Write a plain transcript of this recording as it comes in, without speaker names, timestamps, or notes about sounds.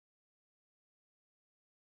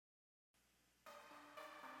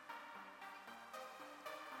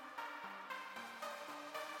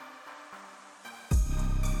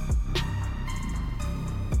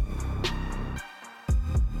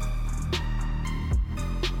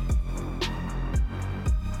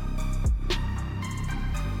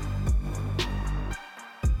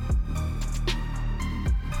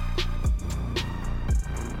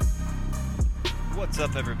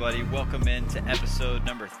up, everybody? Welcome into episode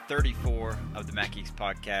number 34 of the Mac Geeks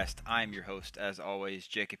podcast. I'm your host, as always,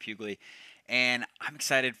 Jacob Hughley, and I'm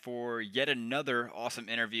excited for yet another awesome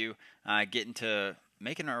interview,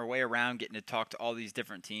 making our way around, getting to talk to all these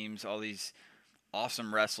different teams, all these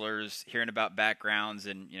awesome wrestlers, hearing about backgrounds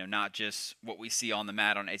and, not just what we see on the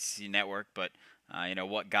mat on ACC Network, but,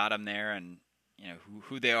 what got them there and,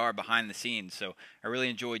 who they are behind the scenes. So I really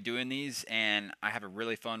enjoy doing these, and I have a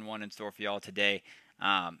really fun one in store for y'all today.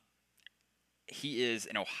 He is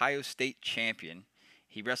an Ohio State champion.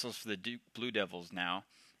 He wrestles for the Duke Blue Devils now,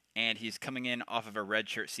 and he's coming in off of a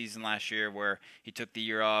redshirt season last year where he took the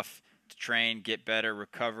year off to train, get better,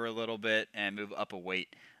 recover a little bit, and move up a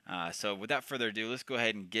weight. So without further ado, let's go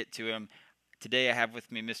ahead and get to him. Today I have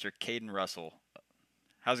with me Mr. Caden Russell.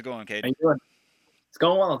 How's it going, Caden? How you doing? It's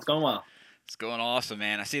going well. It's going well. It's going awesome,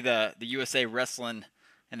 man. I see the USA wrestling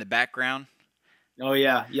in the background. Oh,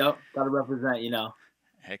 yeah. Yep. Got to represent,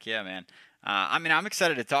 Heck yeah, man. I'm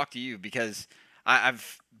excited to talk to you because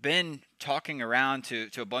I've been talking around to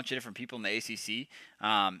a bunch of different people in the ACC,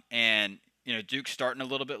 and Duke's starting a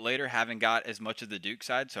little bit later, haven't got as much of the Duke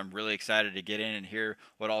side, so I'm really excited to get in and hear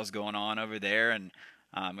what all's going on over there. And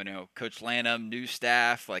Coach Lanham, new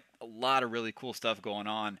staff, like a lot of really cool stuff going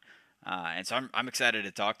on. And so I'm excited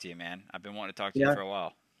to talk to you, man. I've been wanting to talk to you for a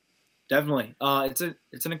while. Definitely. It's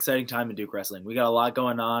an exciting time in Duke wrestling. We got a lot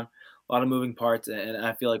going on, a lot of moving parts, and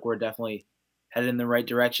I feel like we're definitely headed in the right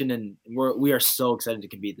direction. And we are so excited to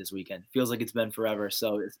compete this weekend. Feels like it's been forever.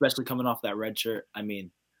 So especially coming off that red shirt,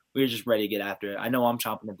 we're just ready to get after it. I know I'm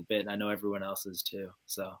chomping at the bit, and I know everyone else is too.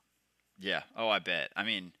 So yeah. Oh, I bet.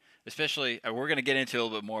 Especially we're gonna get into it a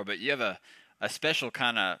little bit more, but you have a special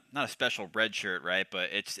kind of, not a special red shirt, right? But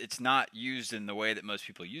it's not used in the way that most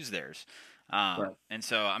people use theirs. right. And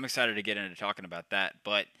so I'm excited to get into talking about that.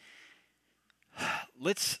 But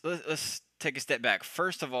let's take a step back.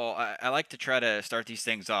 First of all, I like to try to start these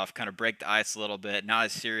things off, kind of break the ice a little bit, not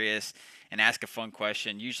as serious, and ask a fun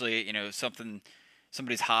question. Usually,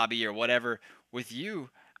 somebody's hobby or whatever. With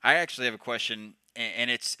you, I actually have a question,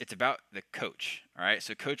 and it's about the coach. All right,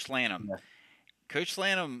 so Coach Lanham. Yeah. Coach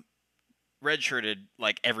Lanham redshirted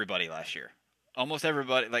like everybody last year. Almost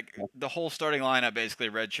everybody, like the whole starting lineup basically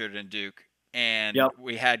redshirted in Duke, and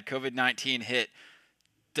we had COVID-19 hit.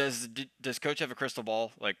 Does Coach have a crystal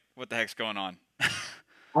ball? Like, what the heck's going on?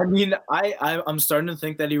 I'm starting to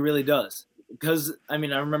think that he really does. Because, I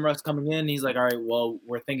remember us coming in, he's like, all right, well,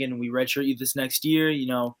 we're thinking we redshirt you this next year,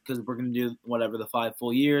 because we're going to do whatever, the 5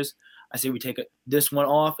 full years. I say we take this one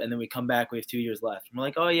off, and then we come back, we have 2 years left. And we're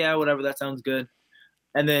like, oh, yeah, whatever, that sounds good.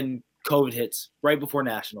 And then COVID hits right before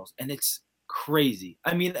nationals, and it's crazy.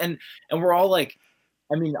 And we're all like,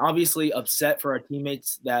 obviously upset for our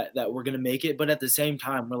teammates that we're gonna make it, but at the same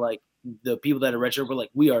time, we're like, the people that are redshirt, we're like,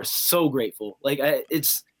 we are so grateful. Like,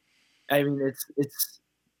 it's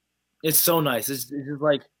so nice. It's just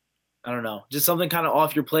like, I don't know, just something kind of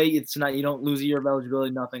off your plate. It's not, you don't lose a year of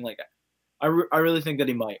eligibility, nothing like that. I really think that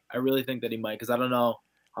he might. Because I don't know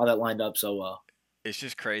how that lined up so well. It's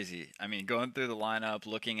just crazy. Going through the lineup,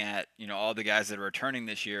 looking at, all the guys that are returning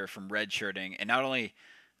this year from redshirting, and not only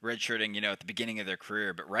redshirting, at the beginning of their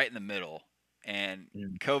career, but right in the middle. And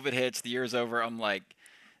COVID hits, the year's over. I'm like,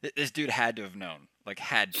 this dude had to have known. Like,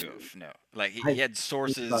 had to have known. Like, he had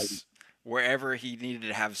sources wherever he needed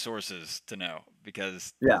to have sources to know,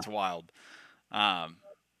 because that's wild.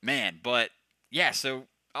 Man, but yeah, so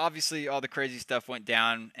obviously all the crazy stuff went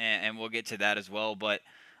down, and we'll get to that as well. But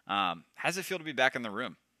how does it feel to be back in the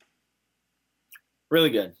room? Really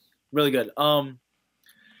good. Really good.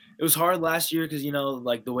 It was hard last year because,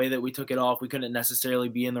 like the way that we took it off, we couldn't necessarily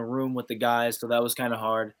be in the room with the guys. So that was kind of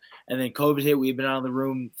hard. And then COVID hit, we'd been out of the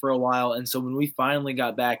room for a while. And so when we finally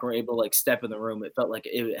got back and were able to like step in the room, it felt like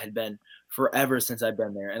it had been forever since I'd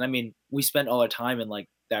been there. And we spent all our time in like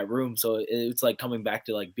that room. So it's like coming back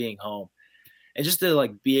to like being home and just to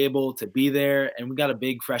like be able to be there. And we got a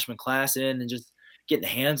big freshman class in, and just getting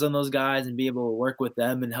hands on those guys and be able to work with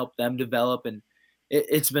them and help them develop. And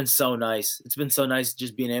it's been so nice. It's been so nice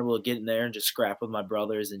just being able to get in there and just scrap with my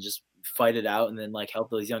brothers and just fight it out, and then like help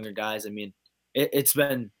those younger guys. It's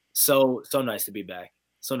been so nice to be back.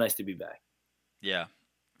 So nice to be back. Yeah,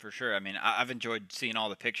 for sure. I've enjoyed seeing all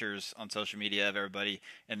the pictures on social media of everybody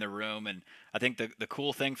in the room, and I think the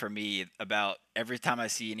cool thing for me about every time I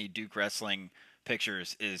see any Duke wrestling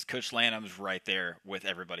pictures is Coach Lanham's right there with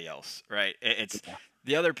everybody else, right? It's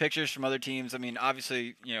the other pictures from other teams.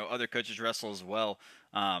 Obviously, other coaches wrestle as well,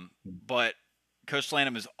 but Coach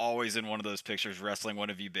Lanham is always in one of those pictures wrestling one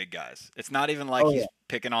of you big guys. It's not even like he's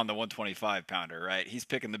picking on the 125 pounder, right? He's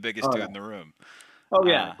picking the biggest dude in the room. Oh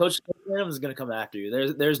yeah, Coach Lanham is going to come after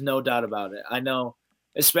you. There's no doubt about it. I know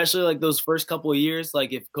especially like those first couple of years.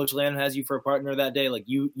 Like if Coach Landon has you for a partner that day, like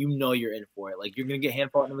you know you're in for it. Like you're gonna get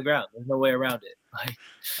hand fought into the ground. There's no way around it. Like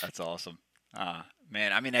That's awesome.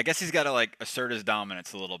 Man, I mean, I guess he's got to like assert his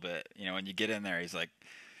dominance a little bit. You know, when you get in there, he's like,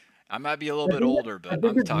 I might be a little I bit think older, I but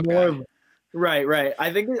think I'm the it's top more guy. of right, right.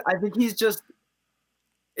 I think he's just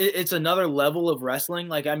it's another level of wrestling.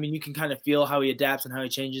 Like I mean, you can kind of feel how he adapts and how he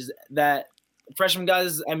changes. That freshman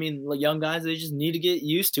guys, I mean, like young guys, they just need to get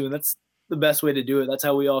used to, and that's the best way to do it. That's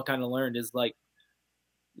how we all kind of learned is like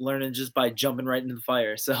learning just by jumping right into the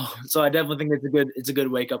fire. So so I definitely think it's a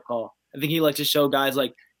good wake up call. I think he likes to show guys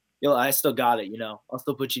like, yo, I still got it. You know, I'll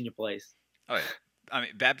still put you in your place. Oh yeah, I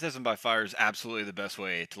mean, baptism by fire is absolutely the best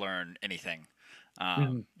way to learn anything.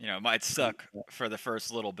 Mhm. You know, it might suck for the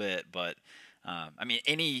first little bit, but I mean,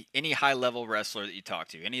 any high level wrestler that you talk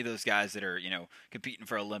to, any of those guys that are competing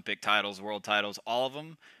for Olympic titles, world titles, all of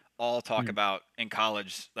them, all talk Mhm. about in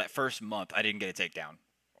college that first month I didn't get a takedown,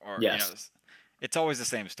 or Yes, it's always the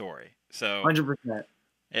same story. So 100%.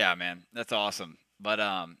 yeah, man, that's awesome. But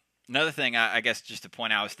another thing, I guess, just to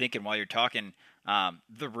point out, I was thinking while you're talking,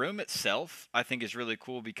 the room itself, I think, is really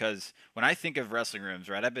cool because when I think of wrestling rooms,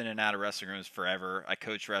 right, I've been in and out of wrestling rooms forever. I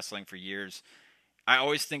coached wrestling for years. I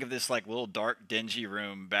always think of this like little dark, dingy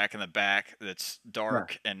room back in the back that's Yeah,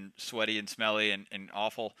 dark and sweaty and smelly and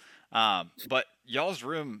awful. But y'all's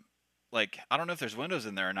room, like, I don't know if there's windows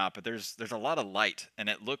in there or not, but there's a lot of light and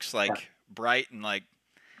it looks yeah, like bright and like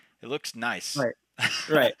it looks nice. right,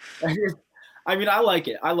 right. I mean, I like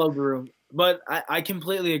it. I love the room, but I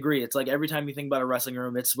completely agree. It's like every time you think about a wrestling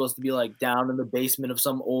room, it's supposed to be like down in the basement of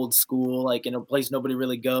some old school, like in a place nobody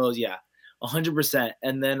really goes. Yeah, 100%.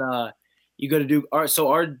 And then you go to do our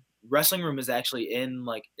wrestling room is actually in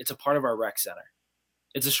like it's a part of our rec center.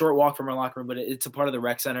 It's a short walk from our locker room, but it's a part of the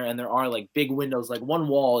rec center, and there are like big windows. Like one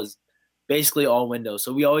wall is basically all windows,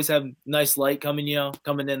 so we always have nice light coming,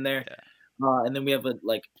 coming in there. Yeah. And then we have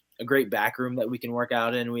a great back room that we can work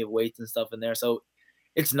out in. We have weights and stuff in there, so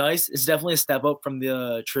it's nice. It's definitely a step up from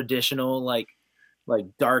the traditional like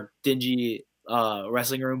dark, dingy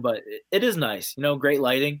wrestling room, but it is nice. Great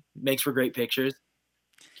lighting makes for great pictures.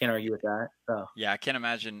 Can't argue with that. So, Yeah, I can't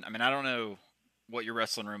imagine. I mean, I don't know what your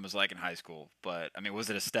wrestling room was like in high school, but I mean, was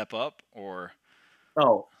it a step up or?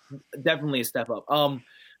 oh, definitely a step up.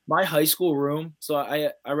 My high school room. So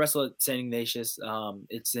I wrestle at St. Ignatius.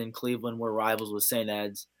 It's in Cleveland. We're rivals with St.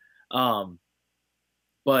 Ed's. Um,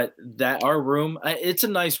 But that our room, it's a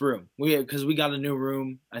nice room. Because we got a new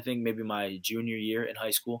room, I think maybe my junior year in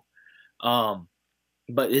high school. Um,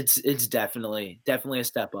 but it's definitely a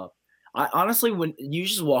step up. I honestly, when you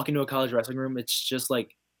just walk into a college wrestling room, it's just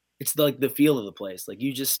like it's like the feel of the place. Like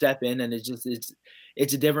you just step in, and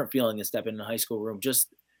it's a different feeling than stepping in a high school room.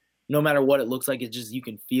 Just no matter what it looks like, it's just you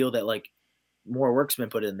can feel that like more work's been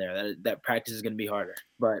put in there. That practice is going to be harder,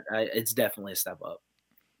 but it's definitely a step up.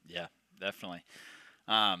 Yeah, definitely.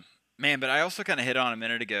 Um, Man, but I also kind of hit on a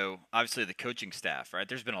minute ago. Obviously, the coaching staff, right?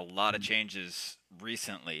 There's been a lot of Mhm. changes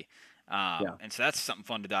recently, Yeah, and so that's something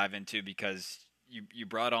fun to dive into because you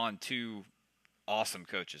brought on two awesome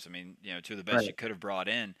coaches. I mean, two of the best right. you could have brought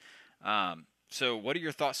in. So, what are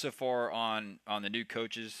your thoughts so far on the new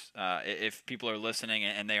coaches? If people are listening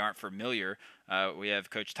and they aren't familiar, we have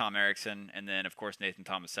Coach Tom Erickson and then, of course, Nathan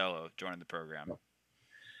Tomasello joining the program.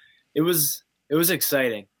 It was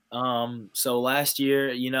exciting. So last year,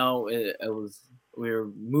 it was we were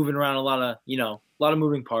moving around a lot of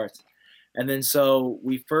moving parts, and then so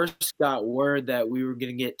we first got word that we were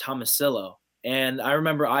gonna get Tomasillo, and I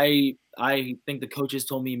remember I think the coaches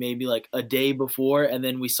told me maybe like a day before, and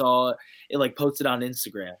then we saw it like posted on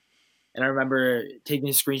Instagram, and I remember taking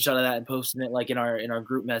a screenshot of that and posting it like in our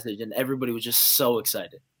group message, and everybody was just so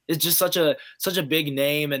excited. It's just such a big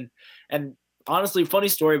name, and honestly, funny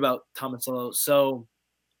story about Tomasillo. So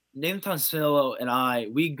Nathan Tomasillo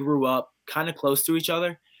and we grew up kind of close to each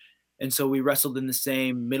other, and so we wrestled in the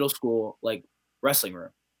same middle school like wrestling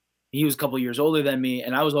room. He was a couple years older than me,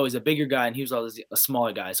 and I was always a bigger guy, and he was always a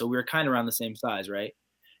smaller guy. So we were kind of around the same size, right?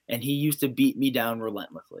 And he used to beat me down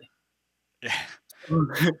relentlessly. Yeah.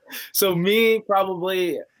 So me,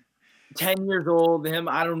 probably 10 years old, him,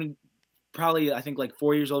 I don't probably I think like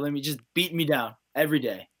 4 years older than me, just beating me down every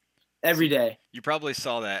day, So every day. you probably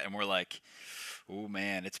saw that and were like, "Oh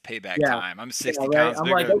man, it's payback Yeah, time. I'm yeah, 60 right. pounds I'm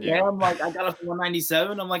like, bigger than okay, you." I'm like, I got up to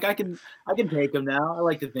 197. I'm like, I can take him now. I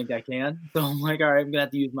like to think I can. So I'm like, all right, I'm gonna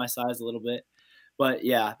have to use my size a little bit. But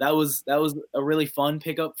yeah, that was a really fun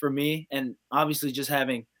pickup for me, and obviously just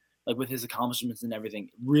having like with his accomplishments and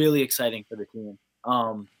everything, really exciting for the team.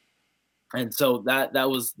 And so that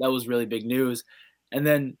was really big news. And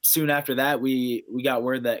then soon after that, we got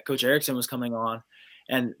word that Coach Erickson was coming on,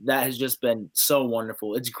 and that has just been so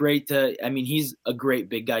wonderful. It's great to, I mean, he's a great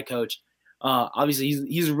big guy coach. Obviously,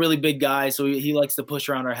 he's a really big guy, so he likes to push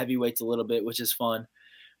around our heavyweights a little bit, which is fun.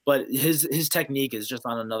 But his technique is just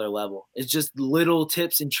on another level. It's just little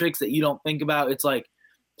tips and tricks that you don't think about. It's like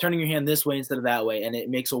turning your hand this way instead of that way, and it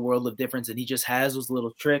makes a world of difference. And he just has those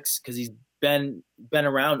little tricks because he's been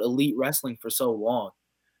around elite wrestling for so long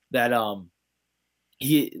that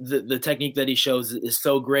the technique that he shows is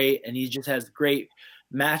so great, and he just has great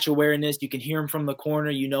match awareness. You can hear him from the corner.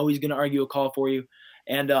 You know he's going to argue a call for you,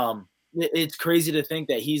 and it's crazy to think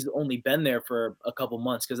that he's only been there for a couple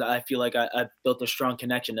months because I feel like I've built a strong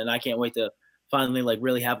connection, and I can't wait to finally like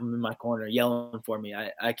really have him in my corner yelling for me.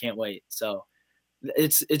 I can't wait. So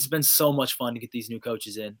it's been so much fun to get these new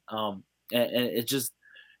coaches in, and it just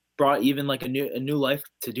brought even like a new life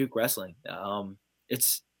to Duke wrestling.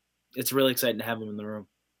 It's it's really exciting to have him in the room.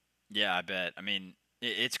 Yeah, I bet. I mean,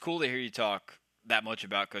 it's cool to hear you talk that much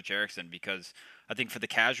about Coach Erickson because I think for the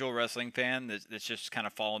casual wrestling fan that's just kind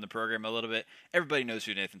of following the program a little bit, everybody knows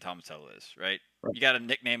who Nathan Tomasello is, right? Right. You got a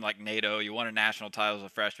nickname like NATO. You won a national title as a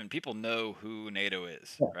freshman. People know who NATO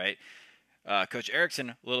is, Yeah. right? Coach Erickson,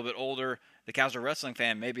 a little bit older. The casual wrestling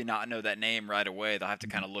fan maybe not know that name right away. They'll have to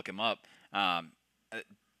kind of look him up. Uh,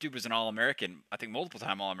 Dude was an All-American, I think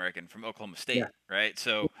multiple-time All-American from Oklahoma Yeah. State, right?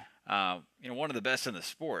 So, one of the best in the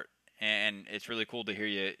sport, and it's really cool to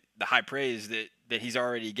hear the high praise that he's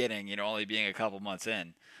already getting. Only being a couple months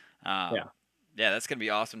in. Yeah. Yeah, that's gonna be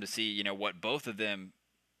awesome to see. What both of them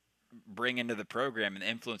bring into the program and the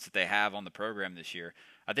influence that they have on the program this year.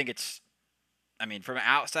 I think it's I mean, from an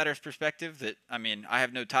outsider's perspective, I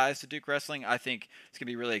have no ties to Duke wrestling. I think it's gonna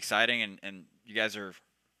be really exciting, and you guys are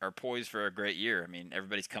poised for a great year. I mean,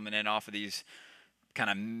 everybody's coming in off of these kind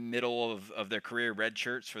of middle of their career red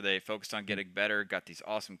shirts where they focused on getting better. Got these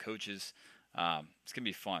awesome coaches. It's gonna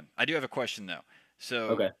be fun. I do have a question though. So,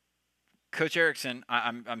 Okay. Coach Erickson,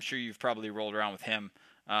 I'm sure you've probably rolled around with him.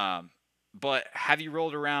 But have you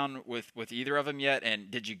rolled around with either of them yet? And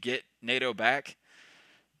did you get NATO back?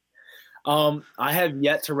 I have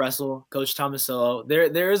yet to wrestle Coach Tomasello.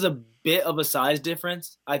 There is a bit of a size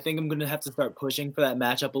difference. I think I'm gonna have to start pushing for that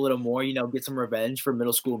matchup a little more. Get some revenge for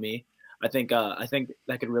middle school me. I think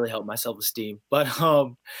that could really help my self esteem. But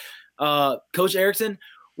Coach Erickson,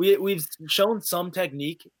 we've shown some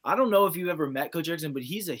technique. I don't know if you've ever met Coach Erickson, but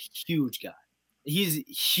he's a huge guy. He's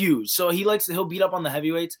huge. So he'll beat up on the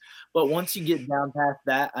heavyweights, but once you get down past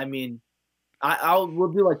that, I mean,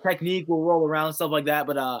 we'll do like technique, we'll roll around stuff like that,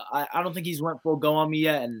 but I don't think he's went full go on me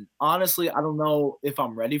yet, and honestly, I don't know if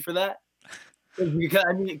I'm ready for that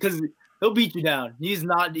because he'll beat you down. He's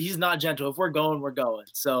not gentle. If we're going, we're going.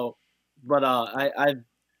 So, but I'm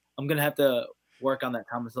gonna have to work on that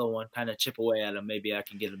Thomas Hill one, kind of chip away at him. Maybe I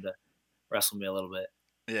can get him to wrestle me a little bit.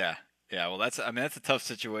 Yeah. Yeah, well, that's a tough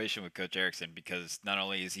situation with Coach Erickson because not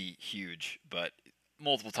only is he huge, but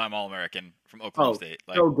multiple-time All-American from Oklahoma Oh, State.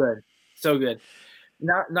 Like, so good, so good.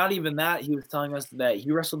 Not even that. He was telling us that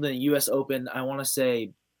he wrestled in the U.S. Open. I want to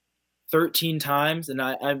say 13 times, and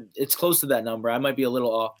I'm it's close to that number. I might be a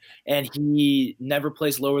little off. And he never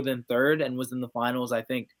placed lower than third, and was in the finals. I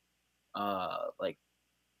think like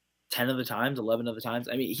 10 of the times, 11 of the times.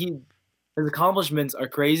 I mean, his accomplishments are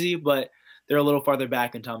crazy, but they're a little farther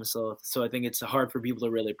back than Thomas Silva. So I think it's hard for people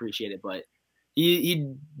to really appreciate it. But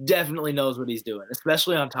he definitely knows what he's doing,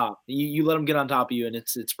 especially on top. You let him get on top of you, and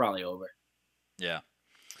it's probably over. yeah.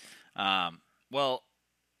 Well,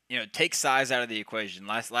 take size out of the equation.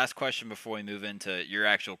 Last question before we move into your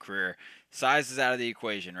actual career. Size is out of the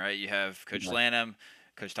equation, right? You have Coach Right. Lanham,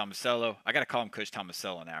 Coach Tomasello. I got to call him Coach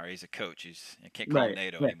Tomasello now. He's a coach. I can't call him Right.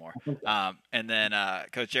 NATO Yeah. anymore. I think so. And then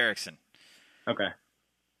Coach Erickson. Okay.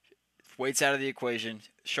 Weights out of the equation.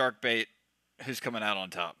 Shark bait. Who's coming out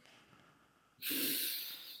on top?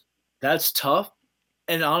 That's tough.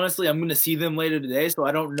 And honestly, I'm going to see them later today, so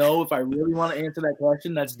I don't know if I really want to answer that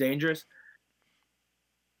question. That's dangerous.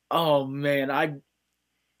 Oh man,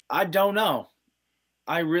 I don't know.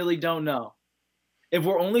 I really don't know. If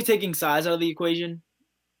we're only taking size out of the equation,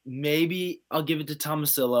 maybe I'll give it to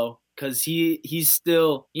Tomasillo because he's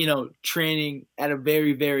still training at a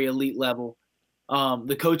very very elite level.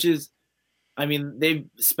 The coaches, I mean, they've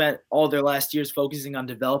spent all their last years focusing on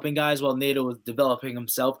developing guys while Nato was developing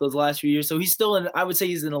himself those last few years. So he's still in, I would say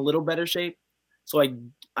he's in a little better shape. So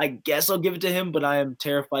I guess I'll give it to him, but I am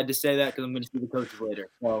terrified to say that because I'm going to see the coaches later.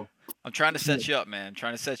 So I'm trying to set you up, man. I'm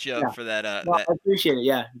trying to set you up yeah, for that no, I appreciate it.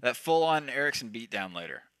 Yeah, that full on Erickson beatdown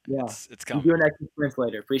later. yeah. It's You coming. do an extra sprints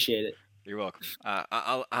later. Appreciate it. You're welcome.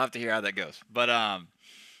 I'll have to hear how that goes. But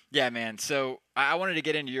yeah, man. So I wanted to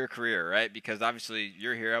get into your career, right? Because obviously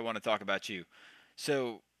you're here. I want to talk about you.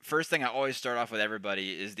 So first thing I always start off with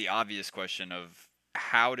everybody is the obvious question of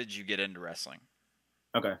how did you get into wrestling?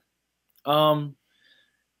 Okay. Um,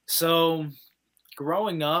 so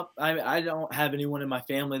growing up, I don't have anyone in my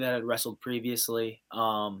family that had wrestled previously.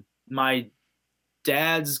 My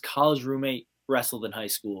dad's college roommate wrestled in high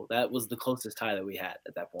school. That was the closest tie that we had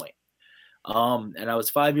at that point. And I was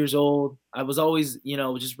 5 years old. I was always,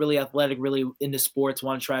 just really athletic, really into sports,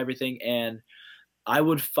 want to try everything, and I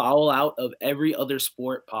would foul out of every other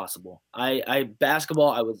sport possible. I basketball,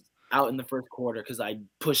 I was out in the first quarter because I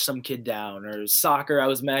pushed some kid down, or soccer, I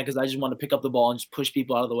was mad because I just want to pick up the ball and just push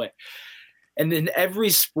people out of the way. And in every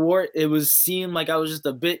sport, it was seemed like I was just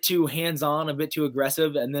a bit too hands on, a bit too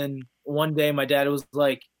aggressive. And then one day, my dad was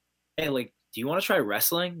like, "Hey, like, do you want to try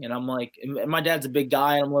wrestling?" And I'm like, and my dad's a big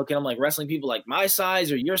guy. And I'm like, wrestling people like my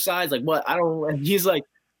size or your size, like what? I don't. And he's like,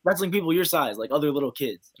 wrestling people your size, like other little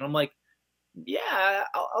kids. And I'm like, yeah,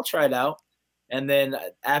 I'll try it out. And then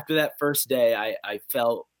after that first day, I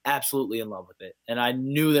fell absolutely in love with it. And I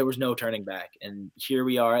knew there was no turning back. And here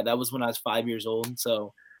we are. That was when I was 5 years old.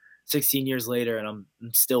 So 16 years later, and I'm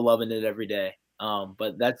still loving it every day.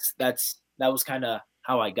 But that was kind of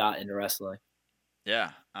how I got into wrestling.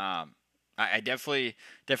 Yeah. I definitely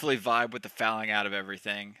vibe with the fouling out of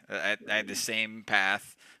everything. I had the same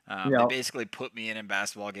path. They Yeah, basically put me in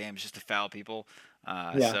basketball games just to foul people.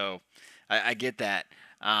 yeah, So I get that.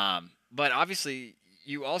 But obviously,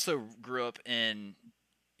 you also grew up in.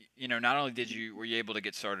 Not only were you able to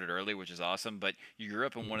get started early, which is awesome, but you grew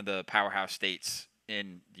up in one of the powerhouse states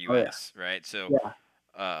in the oh yeah, U.S., right? So yeah,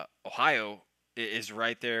 Ohio is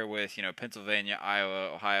right there with Pennsylvania,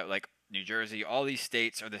 Iowa, Ohio, like New Jersey. All these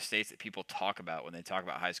states are the states that people talk about when they talk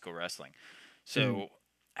about high school wrestling. mhm, So,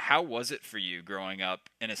 how was it for you growing up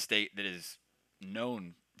in a state that is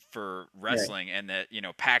known for right, wrestling and that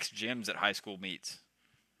packs gyms at high school meets?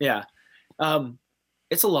 yeah. Um,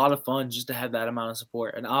 it's a lot of fun just to have that amount of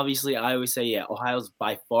support. And obviously, I always say, yeah, Ohio's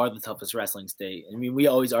by far the toughest wrestling state. I mean, we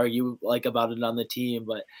always argue like about it on the team,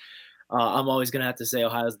 but I'm always gonna have to say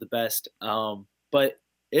Ohio's the best. But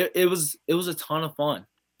it was a ton of fun.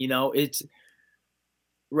 It's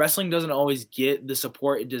wrestling doesn't always get the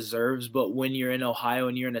support it deserves, but when you're in Ohio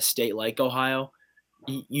and you're in a state like Ohio,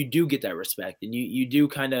 you do get that respect, and you do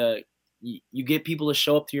kind of you get people to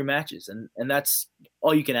show up to your matches, and that's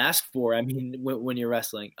all you can ask for. I mean, when you're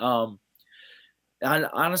wrestling, and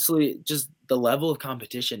honestly, just the level of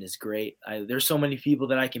competition is great. There's so many people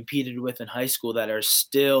that I competed with in high school that are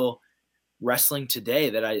still wrestling today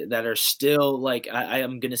that are still like I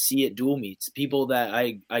am gonna see at dual meets. People that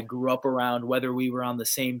I grew up around, whether we were on the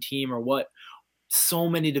same team or what. So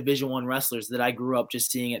many Division One wrestlers that I grew up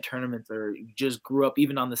just seeing at tournaments or just grew up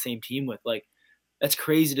even on the same team with. Like that's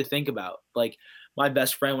crazy to think about. Like my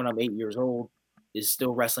best friend when I'm 8 years old is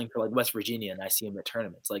still wrestling for like West Virginia, and I see him at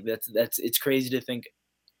tournaments. Like that's it's crazy to think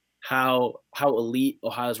how elite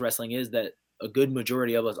Ohio's wrestling is that a good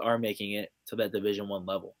majority of us are making it to that Division One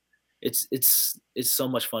level. It's so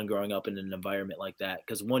much fun growing up in an environment like that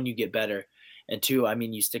because one, you get better, and two, I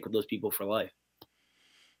mean, you stick with those people for life.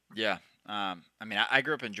 Yeah. I mean, I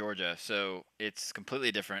grew up in Georgia, so it's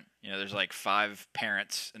completely different. There's like five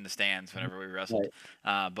parents in the stands whenever we wrestled.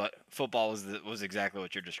 Right. But football was exactly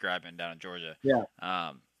what you're describing down in Georgia. Yeah.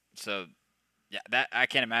 Um, so yeah, that I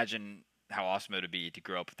can't imagine how awesome it would be to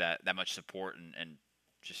grow up with that much support and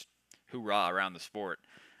just hoorah around the sport.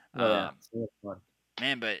 Oh yeah. Um, So much fun.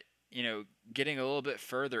 Man, but getting a little bit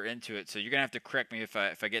further into it, so you're gonna have to correct me if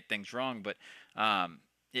I get things wrong, but um,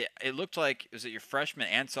 yeah, it looked like was it your freshman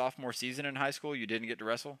and sophomore season in high school you didn't get to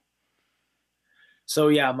wrestle? So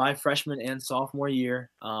yeah, my freshman and sophomore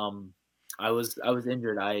year, I was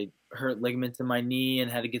injured. I hurt ligaments in my knee and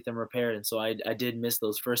had to get them repaired, and so I did miss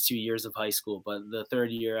those first 2 years of high school. But the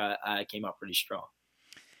third year, I came out pretty strong.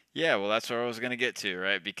 Yeah, well, that's where I was gonna get to,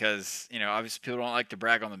 right? Because obviously people don't like to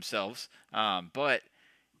brag on themselves, but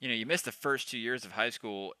you missed the first 2 years of high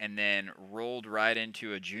school and then rolled right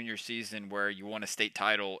into a junior season where you won a state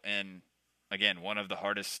title in, again, one of the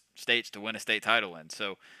hardest states to win a state title in.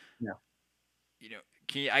 So Yeah. you know,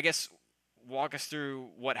 can you, I guess, walk us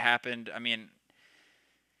through what happened? I mean,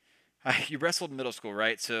 you wrestled in middle school,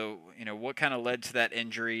 right? So, what kind of led to that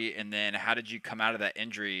injury, and then how did you come out of that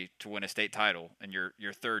injury to win a state title in your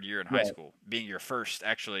third year in high Right. school, being your first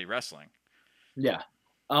actually wrestling? Yeah.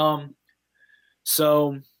 Um.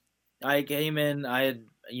 So I came in. I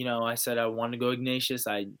said I wanted to go Ignatius.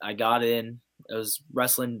 I got in. I was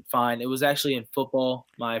wrestling fine. It was actually in football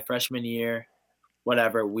my freshman year.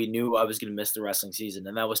 Whatever. We knew I was going to miss the wrestling season,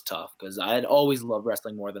 and that was tough because I had always loved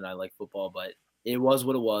wrestling more than I liked football. But it was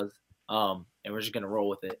what it was. And we're just going to roll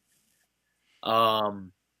with it.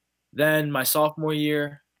 Um. Then my sophomore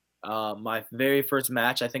year. My very first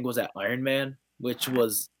match, I think, was at Ironman, which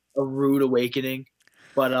was a rude awakening.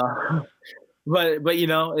 But but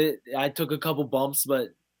I took a couple bumps, but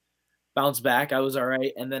bounced back. I was all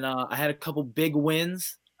right, and then I had a couple big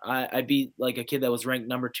wins. I beat like a kid that was ranked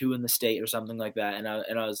number 2 in the state or something like that,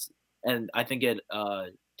 and I think at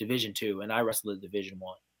Division 2, and I wrestled at Division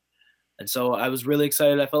 1. And so I was really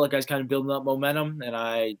excited. I felt like I was kind of building up momentum, and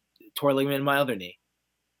I tore a ligament in my other knee.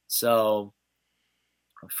 So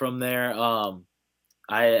from there,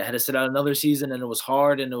 I had to sit out another season, and it was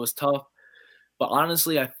hard and it was tough. But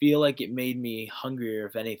honestly, I feel like it made me hungrier,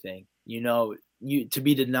 if anything. You to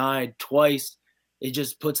be denied twice, it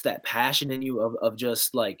just puts that passion in you of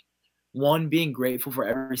just like one, being grateful for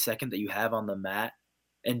every second that you have on the mat,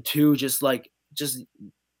 and two, just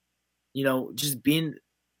being,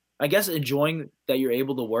 I guess, enjoying that you're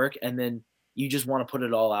able to work, and then you just want to put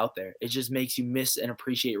it all out there. It just makes you miss and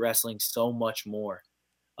appreciate wrestling so much more.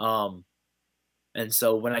 Um, and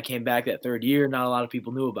so when I came back that 3rd year, not a lot of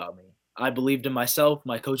people knew about me. I believed in myself,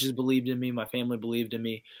 my coaches believed in me, my family believed in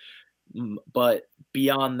me, but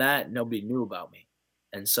beyond that, nobody knew about me.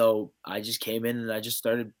 And so I just came in and I just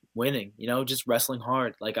started winning, just wrestling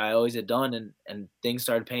hard like I always had done, and things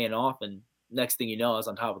started paying off, and next thing you know, I was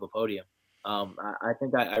on top of the podium. I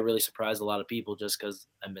think I really surprised a lot of people just because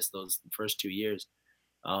I missed those first 2 years.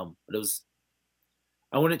 But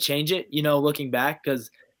I wouldn't change it, looking back, because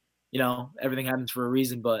everything happens for a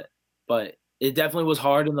reason, but it definitely was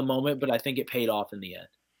hard in the moment, but I think it paid off in the end.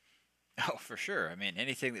 Oh, for sure. I mean,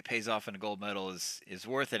 anything that pays off in a gold medal is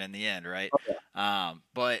worth it in the end, right? Oh, yeah.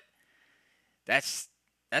 But that's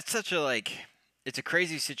that's such a like it's a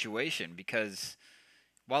crazy situation because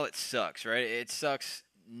while it sucks, right? It sucks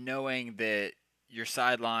knowing that you're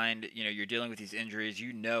sidelined, you're dealing with these injuries,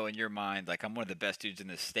 in your mind like I'm one of the best dudes in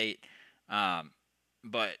this state. Um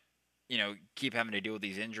but keep having to deal with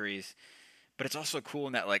these injuries, but it's also cool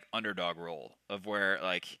in that like underdog role of where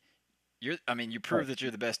like you Right. prove that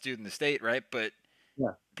you're the best dude in the state, right? But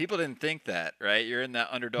Yeah. people didn't think that, right? You're in that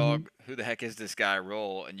Mhm. underdog, who the heck is this guy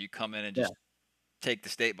role, and you come in and Yeah. just take the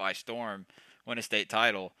state by storm, win a state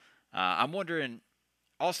title. I'm wondering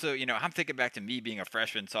also, I'm thinking back to me being a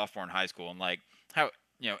freshman, sophomore in high school, and like how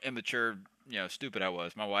immature, stupid I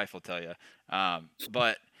was. My wife will tell you.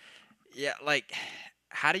 But yeah, like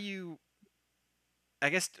how do you? I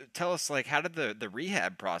guess tell us like how did the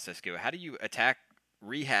rehab process go? How do you attack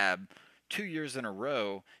rehab 2 years in a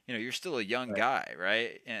row? You're still a young Right. guy,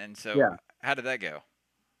 right? And so Yeah. how did that go?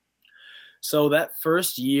 So that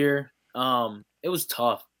first year, it was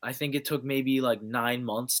tough. I think it took maybe like 9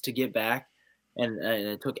 months to get back, and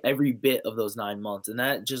it took every bit of those 9 months, and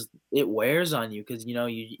that just it wears on you because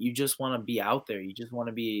you just wanna be out there. You just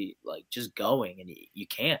wanna be, like, just going, and you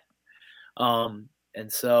can't.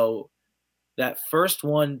 And so that first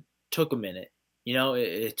one took a minute.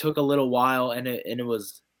 It took a little while, and it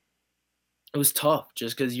was tough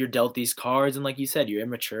just because 'cause you're dealt these cards, and like you said, you're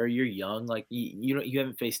immature, you're young, like, you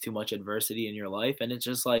haven't faced too much adversity in your life, and it's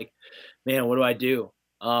just like, "Man, what do I do?"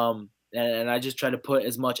 And I just try to put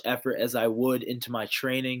as much effort as I would into my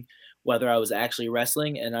training, whether I was actually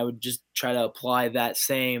wrestling, and I would just try to apply that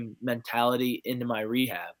same mentality into my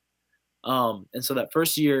rehab. And so that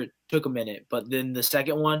first year took a minute, but then the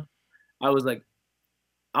second one, I was, like,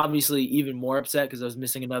 obviously even more upset because I was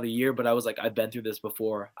missing another year, but I was like, "I've been through this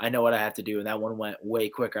before. I know what I have to do," and that one went way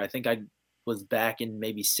quicker. I think I was back in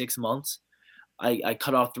maybe 6 months. I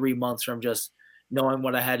cut off 3 months from just knowing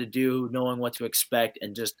what I had to do, knowing what to expect,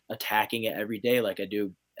 and just attacking it every day like I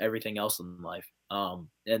do everything else in life.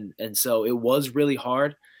 And so it was really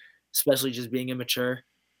hard, especially just being immature,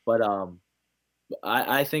 but,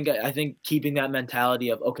 I think keeping that mentality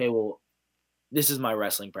of, "Okay, well, this is my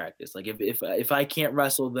wrestling practice." Like if I can't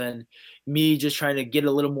wrestle, then me just trying to get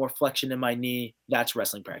a little more flexion in my knee, that's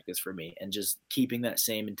wrestling practice for me. And just keeping that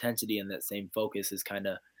same intensity and that same focus is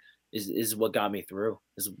what got me through.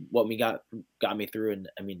 Is what me got me through, and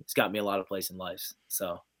I mean it's got me a lot of place in life.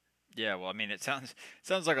 So Yeah, well, I mean, it sounds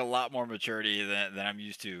like a lot more maturity than I'm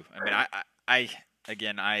used to. I mean, I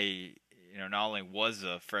again, not only was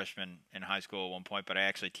a freshman in high school at one point, but I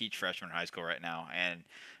actually teach freshman in high school right now, and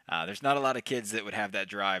there's not a lot of kids that would have that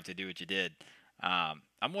drive to do what you did. I'm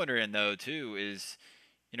wondering though too is,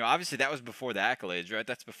 obviously that was before the accolades, right?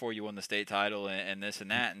 That's before you won the state title and this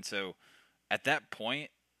and that, and so at that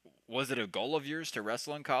point. Was it a goal of yours to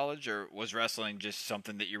wrestle in college, or was wrestling just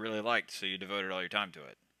something that you really liked, so you devoted all your time to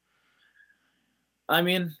it? I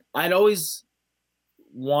mean, I'd always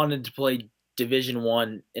wanted to play Division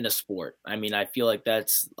 1 in a sport. I mean, I feel like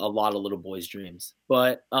that's a lot of little boys' dreams.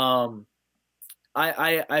 But I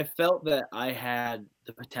felt that I had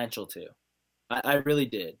the potential to. I really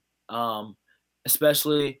did.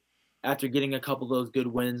 especially after getting a couple of those good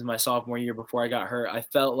wins my sophomore year before I got hurt. I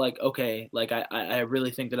felt like, okay, like I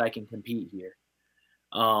really think that I can compete here.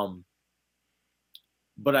 Um,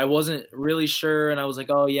 but I wasn't really sure, and I was like,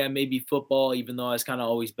 oh yeah, maybe football, even though I was kind of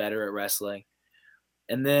always better at wrestling.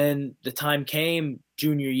 And then the time came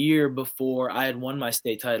junior year before I had won my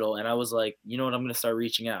state title, and I was like, you know what, I'm going to start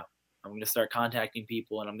reaching out. I'm going to start contacting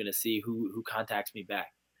people, and I'm going to see who contacts me back.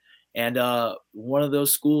 And one of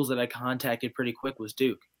those schools that I contacted pretty quick was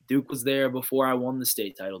Duke. Duke was there before I won the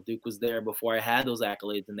state title. Duke was there before I had those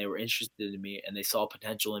accolades, and they were interested in me, and they saw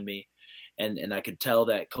potential in me. And I could tell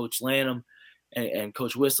that Coach Lanham and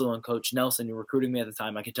Coach Whistle and Coach Nelson, who were recruiting me at the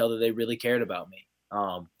time, I could tell that they really cared about me.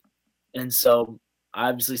 And so I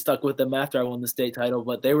obviously stuck with them after I won the state title,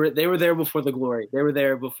 but they were there before the glory. They were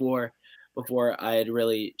there before I had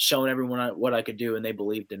really shown everyone what I could do, and they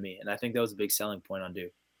believed in me. And I think that was a big selling point on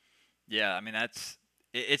Duke. Yeah, I mean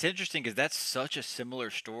it's interesting because that's such a similar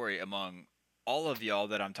story among all of y'all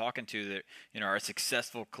that I'm talking to that are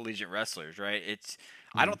successful collegiate wrestlers, right?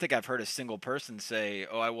 I Mhm. don't think I've heard a single person say,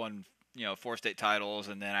 "Oh, I won 4 state titles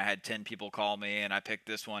and then I had 10 people call me and I picked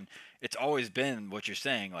this one." It's always been what you're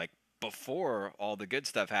saying, like before all the good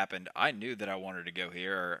stuff happened, I knew that I wanted to go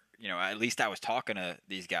here, or at least I was talking to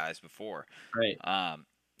these guys before. Right. Um,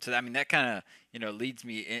 so I mean that kind of leads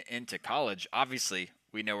me into college. Obviously,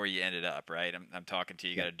 we know where you ended up, right? I'm talking to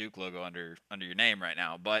you. You Yeah. got a Duke logo under your name right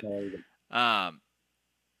now, but There you go. um,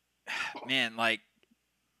 man, like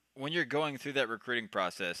when you're going through that recruiting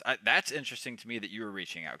process, that's interesting to me that you were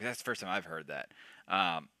reaching out because that's the first time I've heard that.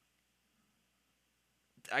 Um,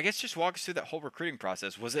 I guess just walk us through that whole recruiting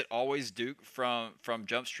process. Was it always Duke from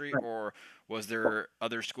Jump Street, Right. or was there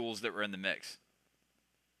other schools that were in the mix?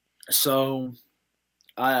 So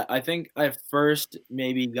I think I first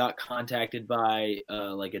maybe got contacted by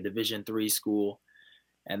like a Division 3 school,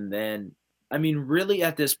 and then I mean, really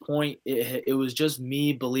at this point, it was just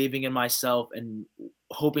me believing in myself and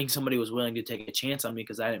hoping somebody was willing to take a chance on me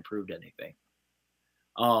because I hadn't proved anything.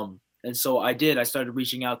 And so I did. I started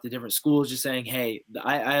reaching out to different schools, just saying, "Hey,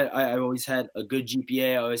 I always had a good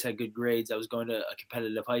GPA. I always had good grades. I was going to a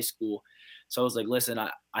competitive high school, so I was like, listen,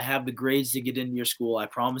 I have the grades to get into your school. I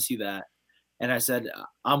promise you that." And I said,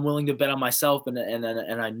 I'm willing to bet on myself, and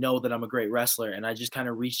I know that I'm a great wrestler. And I just kind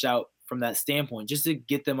of reached out from that standpoint, just to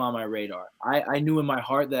get them on my radar. I knew in my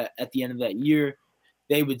heart that at the end of that year,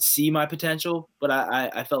 they would see my potential, but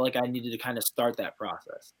I felt like I needed to kind of start that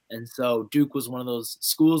process. And so Duke was one of those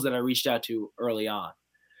schools that I reached out to early on.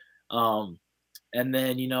 Um, and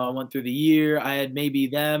then, I went through the year. I had maybe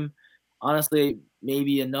them, honestly,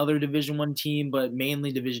 maybe another Division 1 team, but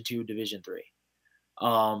mainly Division 2, Division 3.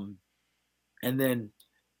 Um, and then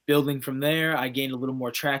building from there, I gained a little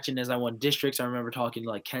more traction as I won districts. I remember talking to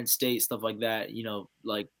like Kent State, stuff like that,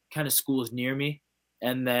 like kind of schools near me.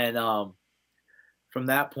 And then from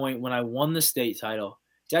that point, when I won the state title,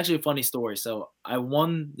 it's actually a funny story. So I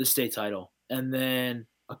won the state title, and then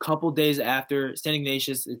a couple days after St.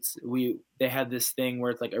 Ignatius, they had this thing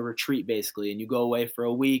where it's like a retreat basically, and you go away for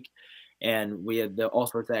a week, and we had all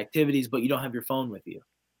sorts of activities, but you don't have your phone with you.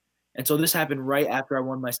 And so this happened right after I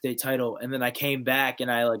won my state title, and then I came back, and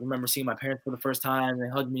I like remember seeing my parents for the first time. They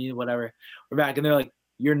hugged me, whatever. We're back, and they're like,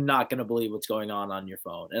 "You're not gonna believe what's going on your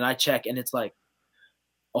phone." And I check, and it's like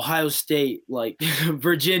Ohio State, like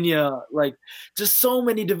Virginia, like just so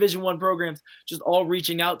many Division 1 programs just all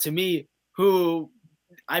reaching out to me who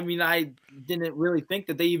I mean, I didn't really think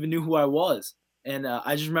that they even knew who I was. And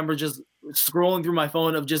I just remember just scrolling through my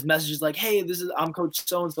phone of just messages like, "Hey, I'm Coach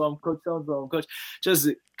so and so, I'm Coach so and so, I'm Coach," just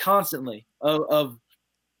constantly of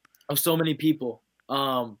so many people.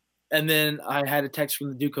 And then I had a text from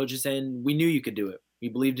the Duke coaches saying, "We knew you could do it. We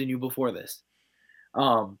believed in you before this."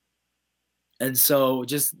 Um, and so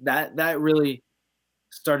just that really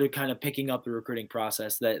started kind of picking up the recruiting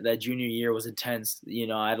process. That junior year was intense.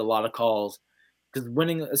 I had a lot of calls because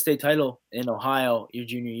winning a state title in Ohio your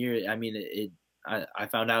junior year, I mean, I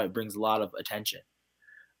found out it brings a lot of attention.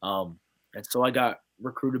 Um, and so I got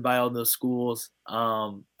recruited by all those schools.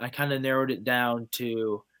 I kind of narrowed it down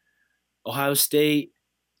to Ohio State,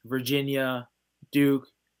 Virginia, Duke,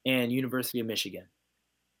 and University of Michigan.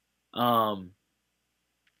 Um,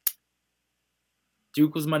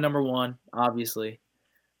 Duke was my number one, obviously.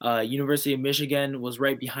 University of Michigan was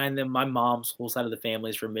right behind them. My mom's whole side of the family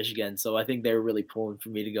is from Michigan, so I think they were really pulling for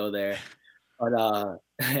me to go there. But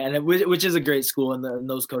which is a great school, and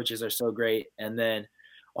those coaches are so great. And then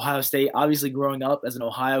Ohio State, obviously, growing up as an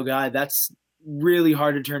Ohio guy, that's really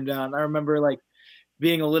hard to turn down. I remember like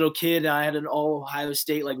being a little kid, and I had an all Ohio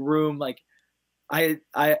State like room. Like I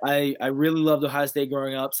really loved Ohio State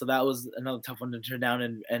growing up, so that was another tough one to turn down.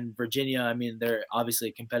 And Virginia, I mean, they're obviously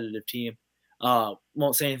a competitive team.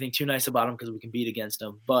 Won't say anything too nice about them because we compete against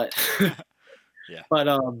them, but Yeah. but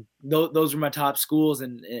those were my top schools.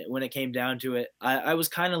 And when it came down to it, I was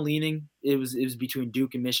kind of leaning. It was between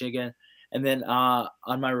Duke and Michigan, and then on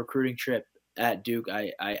my recruiting trip at Duke,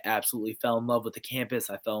 I absolutely fell in love with the campus.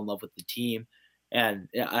 I fell in love with the team, and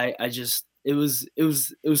yeah, I just it was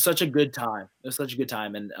such a good time. It was such a good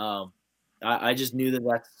time, and I just knew that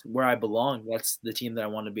that's where I belong. That's the team that I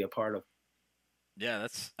want to be a part of. Yeah,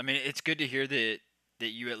 that's. I mean, it's good to hear that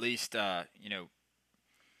you at least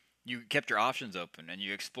you kept your options open and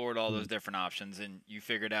you explored all those Mhm. different options and you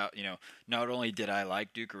figured out, not only did I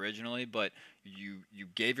like Duke originally, but you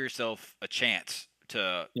gave yourself a chance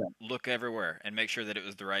to Yeah, look everywhere and make sure that it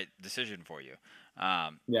was the right decision for you.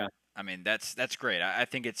 Um, yeah, I mean, that's great. I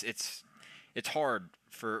think it's hard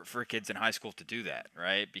for kids in high school to do that,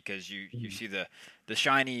 right? Because you mhm. see the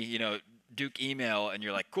shiny, Duke email and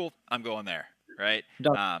you're like, cool, I'm going there, right?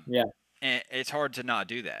 Done. Um, Yeah, and it's hard to not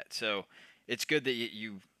do that. So it's good that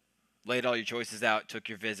you laid all your choices out, took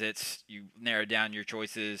your visits, you narrowed down your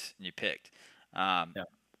choices, and you picked. Um, yeah.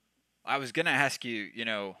 I was gonna ask you,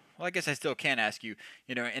 well, I guess I still can ask you,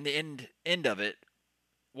 in the end of it,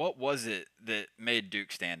 what was it that made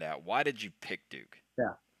Duke stand out? Why did you pick Duke?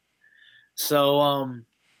 Yeah. So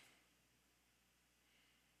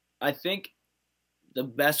I think the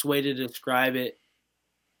best way to describe it,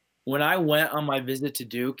 when I went on my visit to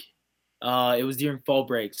Duke, it was during fall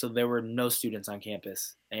break, so there were no students on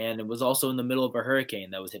campus, and it was also in the middle of a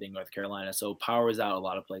hurricane that was hitting North Carolina, so power was out a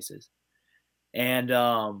lot of places. And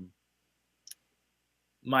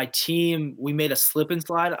my team, we made a slip and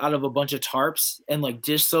slide out of a bunch of tarps and like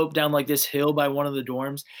dish soap down like this hill by one of the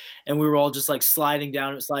dorms, and we were all just like sliding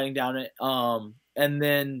down it. And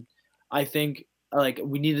then I think like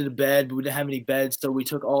we needed a bed, but we didn't have any beds, so we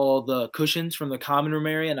took all the cushions from the common room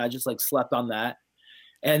area, and I just like slept on that.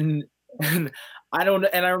 And and I don't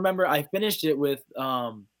and I remember I finished it with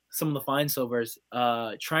some of the fine silvers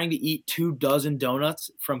trying to eat 2 dozen donuts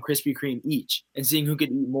from Krispy Kreme each and seeing who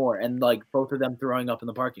could eat more, and like both of them throwing up in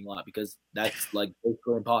the parking lot because that's like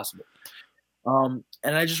basically impossible.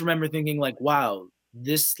 And I just remember thinking like, wow,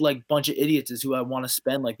 this like bunch of idiots is who I want to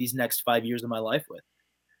spend like these next 5 years of my life with.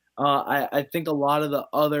 I think a lot of the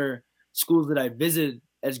other schools that I visited,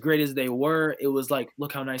 as great as they were, it was like,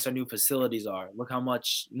 look how nice our new facilities are. Look how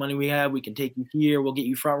much money we have. We can take you here. We'll get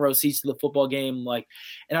you front row seats to the football game. Like,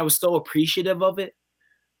 and I was so appreciative of it.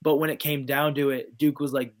 But when it came down to it, Duke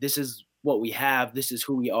was like, this is what we have. This is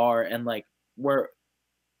who we are, and like we're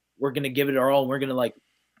gonna give it our all. And we're gonna like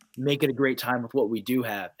make it a great time with what we do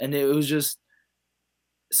have. And it was just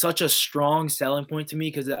such a strong selling point to me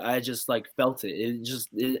because I just like felt it.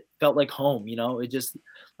 It felt like home, you know. It just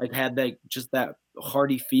like had that just that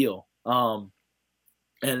hearty feel.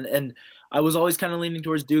 And I was always kind of leaning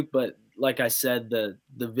towards Duke, but like I said, the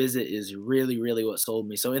visit is really what sold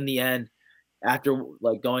me. So in the end, after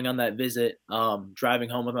like going on that visit, driving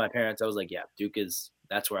home with my parents, I was like, yeah, Duke is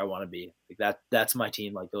that's where I want to be. Like that's my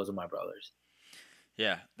team. Like those are my brothers.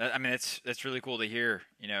 Yeah, I mean, that's really cool to hear.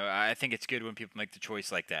 I think it's good when people make the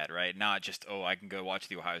choice like that, right? Not just, oh, I can go watch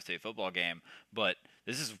the Ohio State football game, but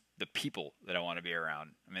this is the people that I want to be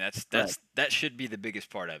around. I mean, that's Right. that's that should be the biggest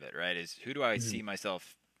part of it, right? Is who do I Mhm. see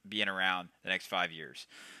myself being around the next 5 years?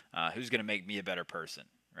 Who's going to make me a better person,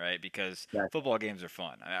 right? Because Exactly. football games are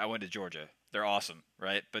fun. I went to Georgia; they're awesome,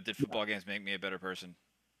 right? But did Yeah. football games make me a better person?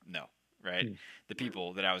 No, right? Mm. The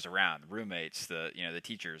people that I was around, the roommates, the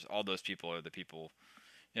teachers, all those people are the people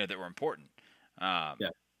that were important. Um, Yeah.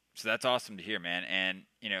 so that's awesome to hear, man. And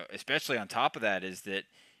especially on top of that is that,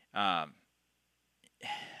 um,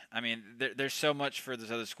 I mean, there's so much for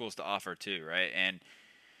those other schools to offer too, right? And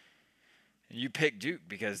you picked Duke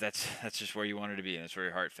because that's just where you wanted to be, and that's where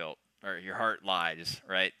your heart felt or your heart lies,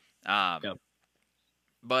 right? Yeah.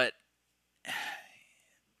 But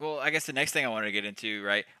well, I guess the next thing I wanted to get into,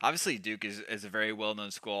 right? Obviously, Duke is a very well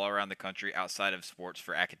known school all around the country outside of sports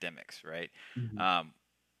for academics, right? Mhm. Um,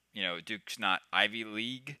 Duke's not Ivy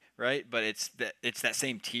League, right? But it's that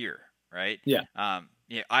same tier, right? Yeah.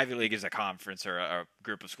 Ivy League is a conference or a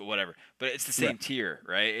group of school, whatever. But it's the Right. same tier,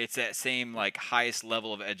 right? It's that same like highest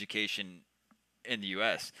level of education in the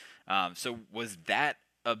U.S. So was that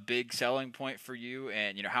a big selling point for you?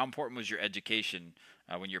 And how important was your education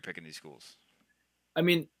when you were picking these schools? I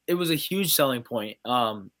mean, it was a huge selling point.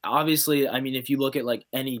 Obviously, I mean, if you look at like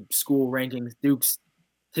any school rankings, Duke's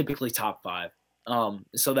typically top five.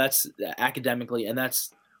 So that's academically, and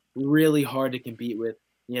that's really hard to compete with.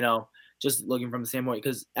 You know, just looking from the standpoint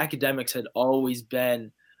because academics had always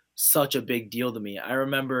been such a big deal to me. I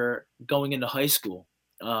remember going into high school,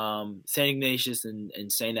 St. Ignatius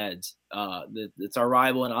and St. Ed's. It's our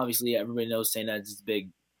rival, and obviously everybody knows St. Ed's is big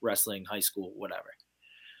wrestling high school, whatever.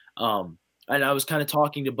 Um, and I was kind of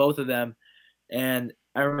talking to both of them, and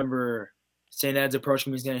I remember St. Ed's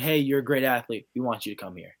approaching me saying, "Hey, you're a great athlete. We want you to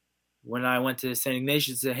come here." When I went to St.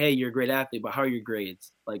 Ignatius, said, "Hey, you're a great athlete, but how are your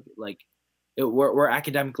grades? We're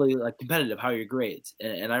academically like competitive. How are your grades?"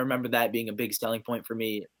 And I remember that being a big selling point for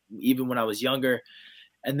me, even when I was younger.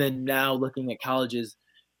 And then now looking at colleges,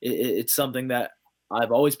 it's something that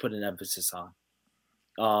I've always put an emphasis on.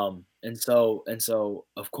 And so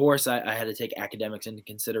of course I had to take academics into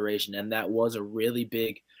consideration, and that was a really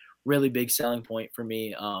big selling point for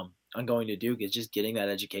me on going to Duke is just getting that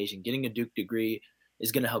education. Getting a Duke degree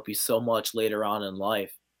is going to help you so much later on in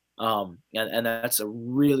life. And that's a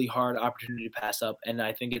really hard opportunity to pass up. And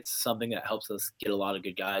I think it's something that helps us get a lot of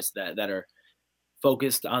good guys that are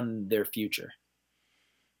focused on their future.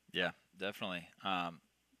 Yeah, definitely. Man,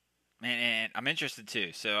 and I'm interested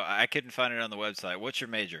too. So I couldn't find it on the website. What's your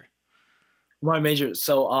major? My major,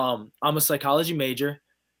 so I'm a psychology major,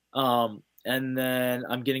 and then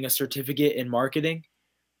I'm getting a certificate in marketing,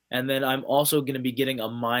 and then I'm also going to be getting a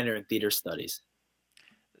minor in theater studies.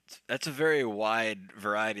 That's a very wide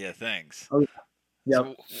variety of things. Oh,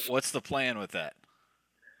 yep. So what's the plan with that?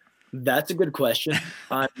 That's a good question.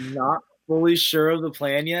 I'm not fully sure of the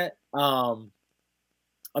plan yet. I'm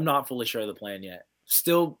not fully sure of the plan yet.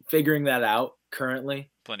 Still figuring that out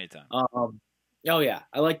currently. Plenty of time. Oh yeah,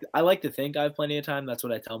 I like to think I have plenty of time. That's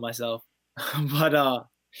what I tell myself. but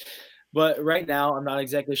but right now I'm not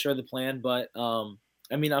exactly sure of the plan. But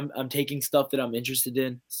I mean I'm taking stuff that I'm interested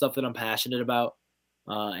in, stuff that I'm passionate about,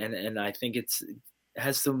 and I think it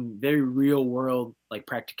has some very real world like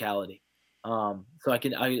practicality. So I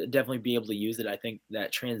definitely be able to use it. I think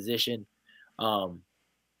that transition um,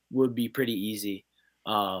 would be pretty easy.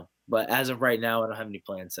 But as of right now, I don't have any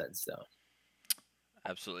plans set in stone.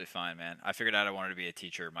 Absolutely fine, man. I figured out I wanted to be a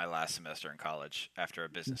teacher my last semester in college after a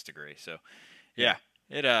business degree. So Yeah,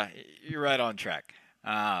 yeah, it you're right on track.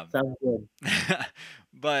 sounds good.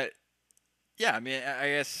 But yeah, I mean, I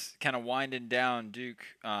guess kind of winding down Duke.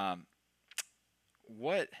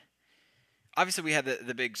 What obviously we had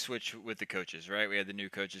the big switch with the coaches, right? We had the new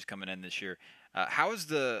coaches coming in this year. How has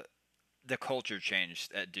the culture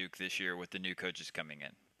changed at Duke this year with the new coaches coming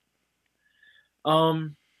in?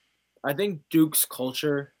 Um, I think Duke's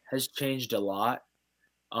culture has changed a lot.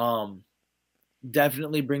 Um,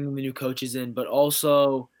 Definitely bringing the new coaches in, but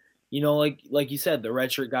also, like you said, the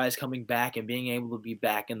redshirt guys coming back and being able to be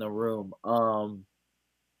back in the room.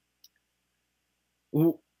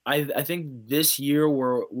 I think this year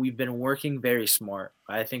we've been working very smart.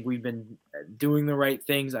 I think we've been doing the right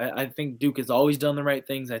things. I think Duke has always done the right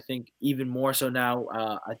things. I think even more so now.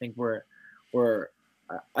 We're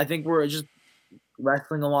I think we're just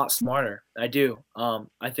wrestling a lot smarter. I do.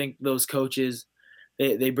 I think those coaches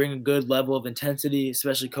they bring a good level of intensity,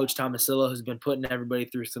 especially Coach Tomasillo, who's been putting everybody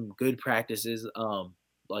through some good practices.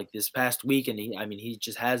 Like this past week, and he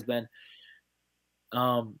just has been.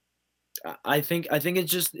 Um, I think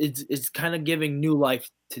it's kind of giving new life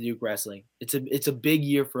to Duke wrestling. It's a big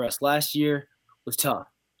year for us. Last year was tough,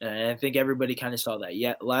 and I think everybody kind of saw that.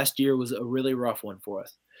 Yeah, last year was a really rough one for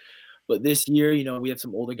us. But this year, we have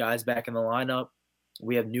some older guys back in the lineup.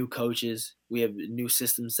 We have new coaches. We have new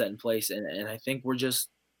systems set in place, and I think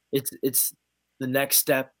it's the next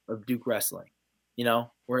step of Duke wrestling.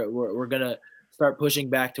 We're gonna start pushing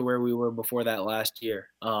back to where we were before that last year.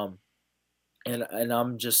 And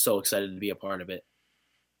I'm just so excited to be a part of it.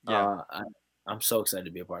 Yeah, I'm so excited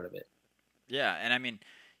to be a part of it. yeah, and I mean,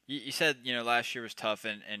 you said last year was tough,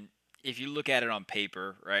 and if you look at it on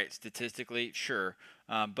paper, right, statistically, sure,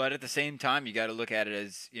 but at the same time, you got to look at it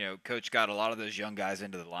as coach got a lot of those young guys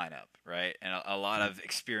into the lineup, right, and a lot of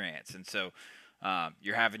experience, and so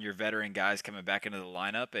you're having your veteran guys coming back into the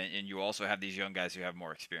lineup, and you also have these young guys who have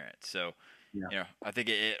more experience. So, Yeah, I think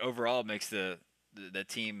it overall makes the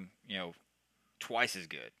team twice as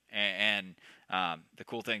good. And the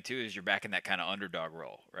cool thing too is you're back in that kind of underdog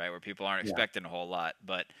role, right, where people aren't yeah, expecting a whole lot,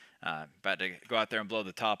 but about to go out there and blow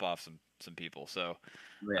the top off some people. So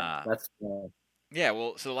yeah. uh, That's yeah,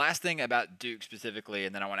 well, so the last thing about Duke specifically,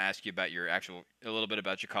 and then I want to ask you about your actual a little bit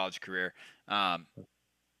about your college career. Um,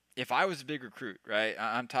 if I was a big recruit, right,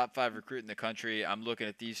 I'm top 5 recruit in the country. I'm looking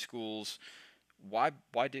at these schools. Why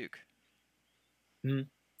Duke? mhm.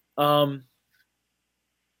 um.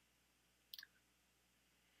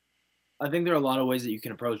 I think there are a lot of ways that you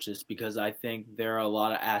can approach this because I think there are a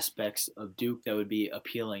lot of aspects of Duke that would be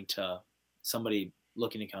appealing to somebody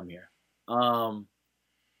looking to come here.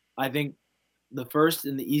 I think the first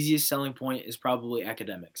and the easiest selling point is probably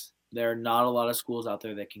academics. There are not a lot of schools out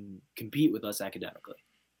there that can compete with us academically.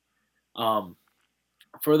 Um,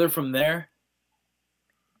 Further from there,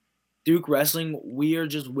 Duke Wrestling, we are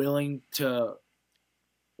just willing to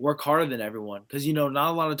work harder than everyone because not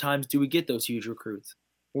a lot of times do we get those huge recruits.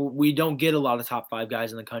 We don't get a lot of top 5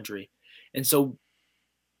 guys in the country, and so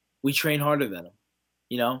we train harder than them.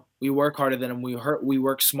 We work harder than them. We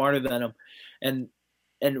work smarter than them,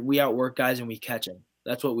 and we outwork guys and we catch them.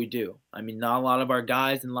 That's what we do. I mean, not a lot of our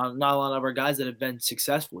guys and not a lot of our guys that have been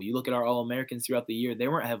successful. You look at our All Americans throughout the year; they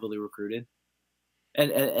weren't heavily recruited,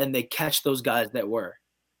 and they catch those guys that were,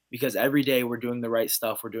 because every day we're doing the right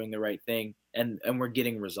stuff, we're doing the right thing, and we're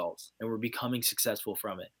getting results, and we're becoming successful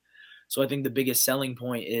from it. So I think the biggest selling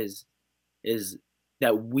point is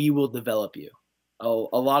that we will develop you. A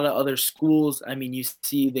lot of other schools, I mean, you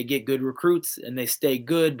see they get good recruits and they stay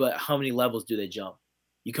good, but how many levels do they jump?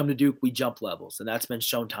 You come to Duke, we jump levels, and that's been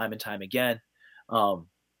shown time and time again. Um,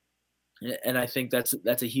 and I think that's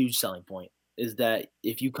a huge selling point is that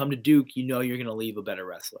if you come to Duke, you're going to leave a better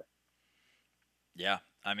wrestler. Yeah,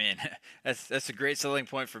 I mean that's a great selling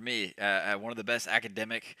point for me. One of the best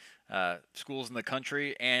academic schools in the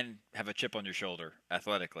country, and have a chip on your shoulder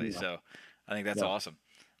athletically. Yeah. So I think that's Yeah. awesome.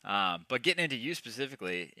 But getting into you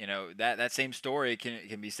specifically, that same story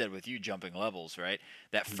can be said with you jumping levels, right?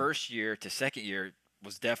 That Mhm. first year to second year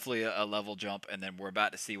was definitely a level jump, and then we're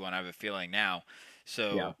about to see one. I have a feeling now.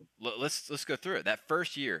 Yeah. So let's go through it. That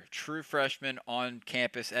first year, true freshman on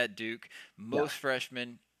campus at Duke, Yeah. most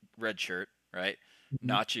freshmen redshirt, right? Mhm.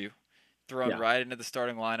 Not you. Thrown Yeah. right into the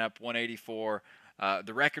starting lineup, 184.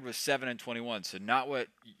 The record was 7-21, so not what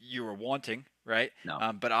you were wanting, right?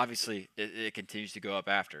 No. But obviously, it continues to go up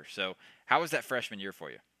after. So, how was that freshman year for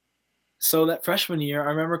you? So that freshman year,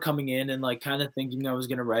 I remember coming in and like kind of thinking I was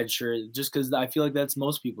going to redshirt just because I feel like that's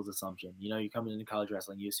most people's assumption. You come into college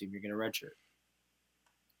wrestling, you assume you're going to redshirt.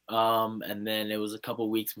 And then it was a couple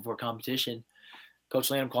weeks before competition.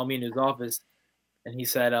 Coach Lamb called me in his office and he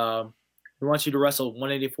said, "We want you to wrestle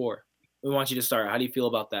 184. We want you to start. How do you feel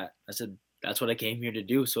about that?" I said, "That's what I came here to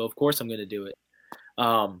do. So of course I'm going to do it."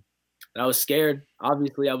 Um, and I was scared.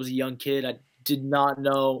 Obviously, I was a young kid. I did not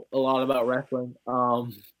know a lot about wrestling.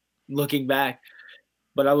 Looking back,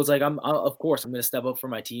 but I was like, of course I'm going to step up for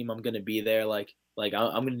my team. I'm going to be there. I'm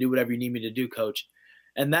going to do whatever you need me to do, coach.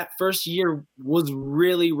 And that first year was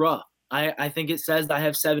really rough. I think it says I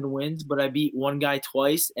have 7 wins, but I beat one guy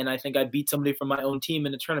twice, and I think I beat somebody from my own team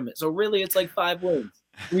in a tournament. So really, it's like 5 wins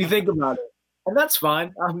when you think about it, and that's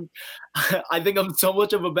fine. I think I'm so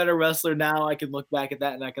much of a better wrestler now. I can look back at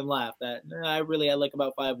that and I can laugh that I really had like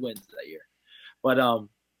about 5 wins that year. But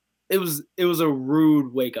it was a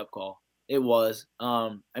rude wake up call. It was.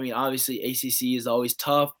 I mean, obviously ACC is always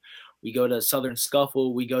tough. We go to Southern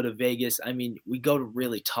Scuffle, we go to Vegas. I mean, we go to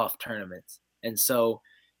really tough tournaments, and so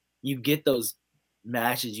you get those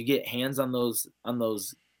matches. You get hands on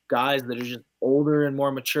those guys that are just older and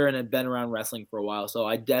more mature and have been around wrestling for a while. So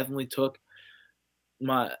I definitely took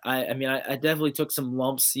I definitely took some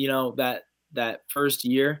lumps, that first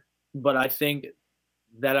year, but I think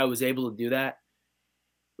that I was able to do that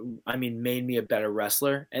made me a better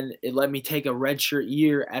wrestler, and it let me take a redshirt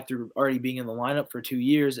year after already being in the lineup for 2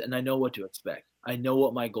 years, and I know what to expect. I know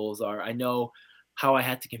what my goals are. I know how I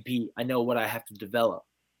have to compete. I know what I have to develop.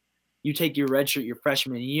 You take your redshirt your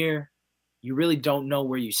freshman year, you really don't know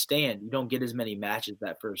where you stand. You don't get as many matches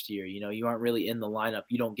that first year. You aren't really in the lineup.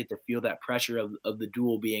 You don't get to feel that pressure of the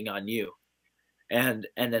duel being on you. And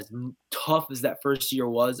as tough as that first year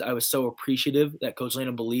was, I was so appreciative that Coach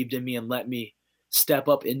Lana believed in me and let me step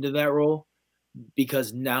up into that role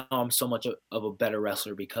because now I'm so much of a better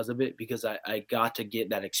wrestler because of it, because I got to get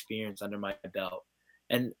that experience under my belt.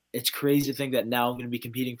 And it's crazy to think that now I'm going to be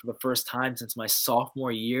competing for the first time since my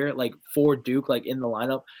sophomore year, like for Duke, like in the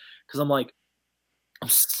lineup, because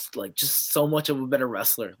like just so much of a better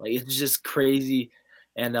wrestler. Like it's just crazy,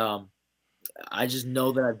 and I just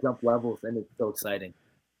know that I've jumped levels, and it's so exciting.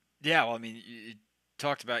 Yeah, well, I mean, you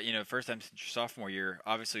talked about, first time since your sophomore year.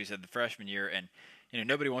 Obviously, you said the freshman year, and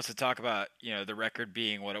nobody wants to talk about the record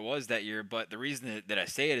being what it was that year. But the reason that I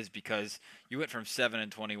say it is because you went from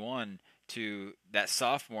 7-21 to that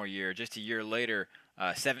sophomore year, just a year later,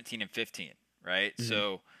 17-15, right? Mhm.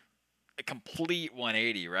 So a complete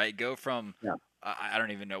 180, right? Go from Yeah, I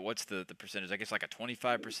don't even know what's the percentage. I guess like a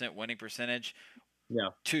 25% winning percentage yeah,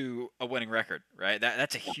 to a winning record, right?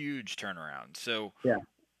 That's a huge turnaround. So, yeah,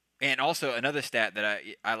 and also another stat that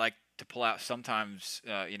I like to pull out sometimes,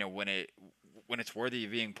 when it's worthy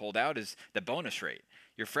of being pulled out is the bonus rate.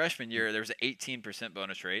 Your freshman year there was an 18%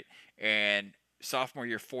 bonus rate, and sophomore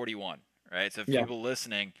year 41. Right. So, if yeah, people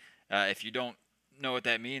listening, If you don't know what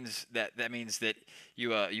that means, that means that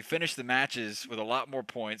you finish the matches with a lot more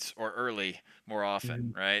points or early more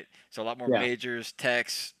often, Mhm. right? So a lot more Yeah, majors,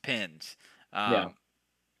 techs, pins. yeah. Um,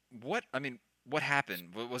 what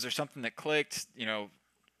happened? Was there something that clicked?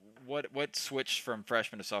 What switched from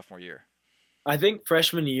freshman to sophomore year? I think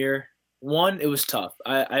freshman year, one, it was tough.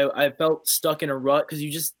 I felt stuck in a rut because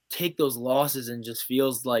you just take those losses and just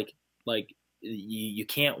feels like you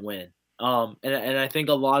can't win. And I think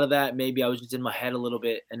a lot of that maybe I was just in my head a little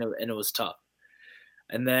bit, and it was tough.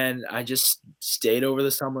 And then I just stayed over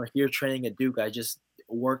the summer here training at Duke. I just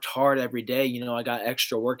worked hard every day. I got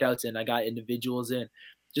extra workouts in, I got individuals in,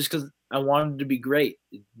 just because I wanted to be great.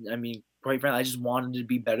 I mean, quite frankly, I just wanted to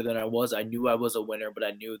be better than I was. I knew I was a winner, but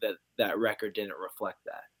I knew that that record didn't reflect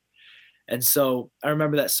that. And so I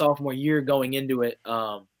remember that sophomore year going into it.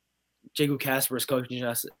 Jacob Casper was coaching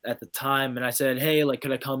us at the time, and I said, "Hey, like,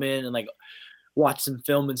 could I come in and like watch some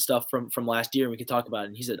film and stuff from last year and we could talk about it?"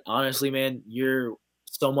 And he said, "Honestly, man, you're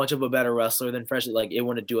so much of a better wrestler than Fresh. Like, it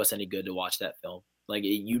wouldn't do us any good to watch that film. Like,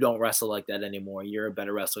 you don't wrestle like that anymore. You're a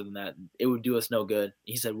better wrestler than that. It would do us no good."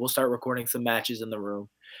 He said, "We'll start recording some matches in the room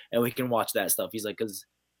and we can watch that stuff." He's like, "Because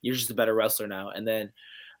you're just a better wrestler now." And then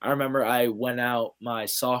I remember I went out my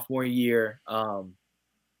sophomore year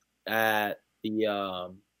at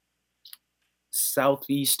the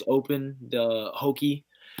Southeast Open, the Hokie,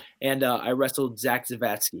 and I wrestled Zach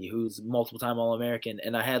Zavatsky, who's multiple time All American,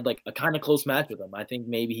 and I had like a kind of close match with him. I think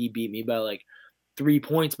maybe he beat me by like 3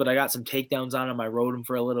 points, but I got some takedowns on him. I rode him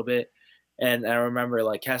for a little bit, and I remember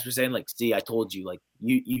like Casper saying like, "See, I told you, like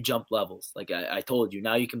you jumped levels. Like I told you.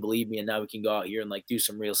 Now you can believe me, and now we can go out here and like do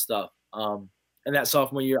some real stuff." And that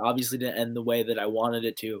sophomore year obviously didn't end the way that I wanted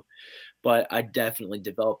it to, but I definitely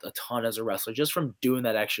developed a ton as a wrestler just from doing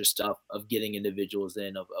that extra stuff of getting individuals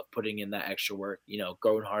in, of putting in that extra work,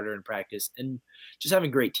 going harder in practice and just having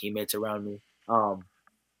great teammates around me.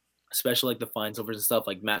 Especially like the Finesilvers and stuff,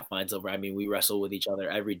 like Matt Finesilver. I mean, we wrestle with each other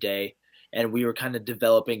every day and we were kind of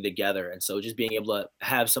developing together. And so just being able to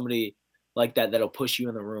have somebody like that that'll push you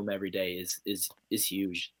in the room every day is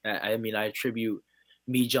huge. I mean, I attribute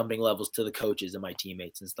me jumping levels to the coaches and my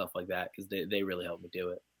teammates and stuff like that because they really helped me do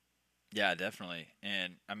it. Yeah, definitely.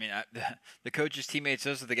 And I mean, the coaches, teammates,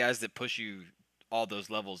 those are the guys that push you all those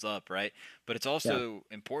levels up, right? But it's Yeah. also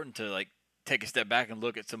important to like take a step back and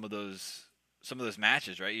look at some of those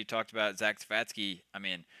matches, right? You talked about Zach Stefanski. I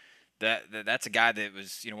mean, that's a guy that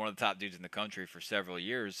was one of the top dudes in the country for several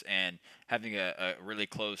years, and having a really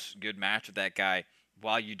close, good match with that guy,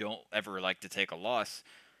 while you don't ever like to take a loss.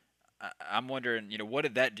 I'm wondering, what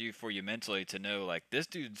did that do for you mentally to know like this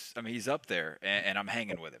dude's? I mean, he's up there, and I'm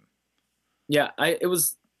hanging with him. Yeah, I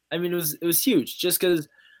mean it was huge just because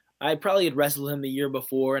I probably had wrestled him the year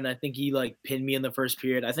before, and I think he like pinned me in the first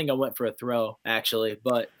period. I think I went for a throw actually,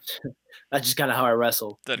 but that's just kind of how I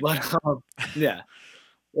wrestle. Doesn't But count. yeah,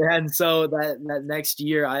 and so that next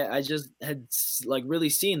year, I just had like really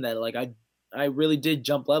seen that like I really did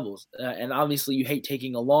jump levels, and obviously you hate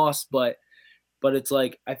taking a loss, but it's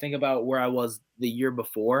like I think about where I was the year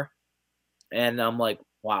before, and I'm like,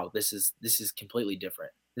 wow, this is completely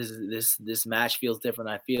different. This match feels different.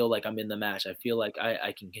 I feel like I'm in the match. I feel like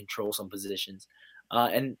I can control some positions,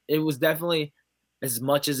 and it was definitely, as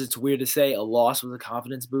much as it's weird to say, a loss was a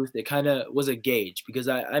confidence boost. It kind of was a gauge because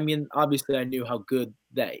I mean obviously I knew how good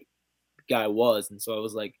that guy was, and so I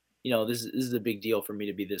was like, this is a big deal for me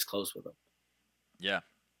to be this close with him. Yeah.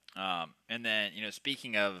 And then,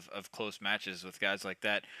 speaking of close matches with guys like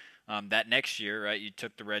that, that next year, right, you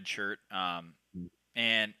took the red shirt.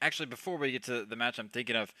 And actually, before we get to the match I'm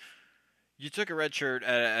thinking of, you took a red shirt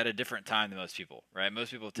at a different time than most people, right?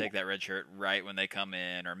 Most people Yeah. take that red shirt right when they come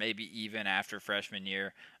in, or maybe even after freshman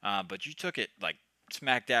year. But you took it like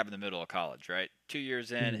smack dab in the middle of college, right? 2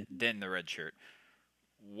 years in, Mhm. then the red shirt.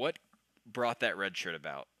 What brought that red shirt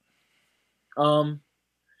about? Um,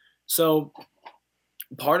 so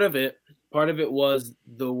part of it, part of it was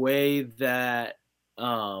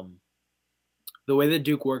um, the way that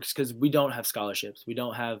Duke works because we don't have scholarships. We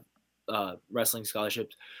don't have wrestling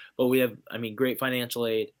scholarships, but we have, I mean, great financial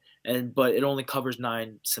aid, but it only covers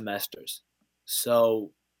 9 semesters.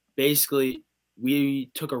 So basically, we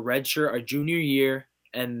took a red shirt our junior year,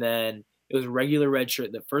 and then it was a regular red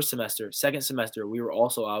shirt the first semester. Second semester, we were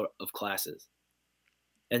also out of classes,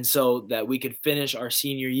 and so that we could finish our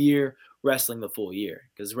senior year wrestling the full year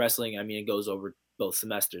because wrestling, I mean, it goes over both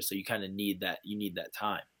semesters, so you kind of need that. You need that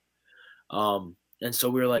time. And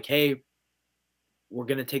so we were like, hey, we're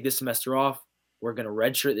going to take this semester off. We're going to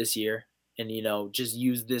redshirt this year and, just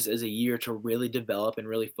use this as a year to really develop and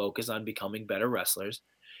really focus on becoming better wrestlers.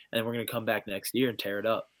 And we're going to come back next year and tear it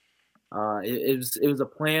up. It was a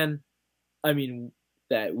plan. I mean,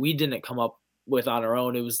 that we didn't come up with on our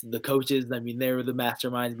own. It was the coaches. I mean, they were the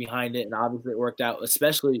masterminds behind it, and obviously it worked out,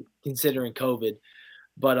 especially considering COVID.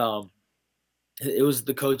 But it was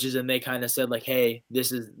the coaches, and they kind of said like, "Hey,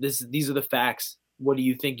 these are the facts. What do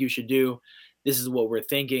you think you should do? This is what we're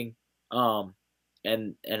thinking." Um,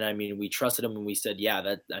 and I mean, we trusted them, and we said, "Yeah,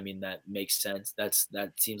 that makes sense. That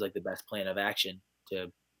seems like the best plan of action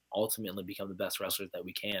to ultimately become the best wrestlers that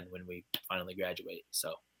we can when we finally graduate."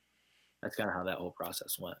 So that's kind of how that whole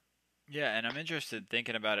process went. Yeah, and I'm interested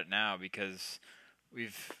thinking about it now because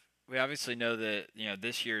we've we obviously know that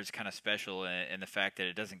this year is kind of special in the fact that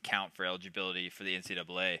it doesn't count for eligibility for the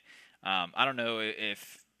NCAA. I don't know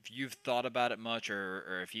if you've thought about it much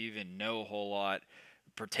or if you even know a whole lot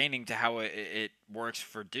pertaining to how it works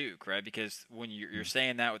for Duke, right? Because when you're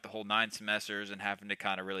saying that with the whole 9 semesters and having to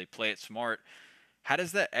kind of really play it smart, how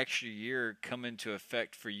does that extra year come into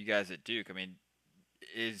effect for you guys at Duke? I mean,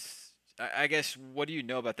 I guess what do you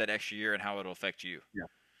know about that extra year and how it'll affect you?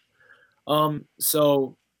 Yeah.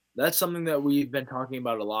 So that's something that we've been talking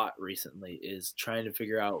about a lot recently is trying to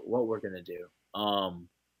figure out what we're gonna do.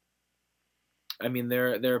 I mean,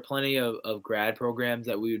 there are plenty of grad programs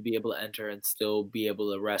that we would be able to enter and still be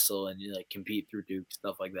able to wrestle and like compete through Duke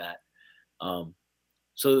stuff like that. Um,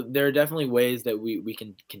 so there are definitely ways that we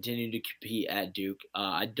can continue to compete at Duke.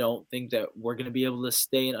 I don't think that we're going to be able to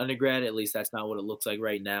stay in undergrad. At least that's not what it looks like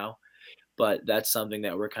right now. But that's something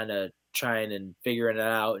that we're kind of trying and figuring it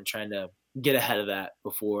out and trying to get ahead of that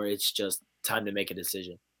before it's just time to make a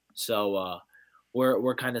decision. So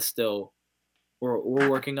we're kind of still we're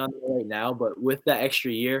working on it right now, but with that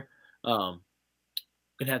extra year, gonna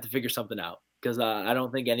have to figure something out because I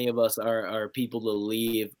don't think any of us are people to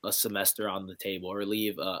leave a semester on the table or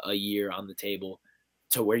leave a year on the table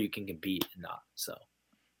to where you can compete and not. So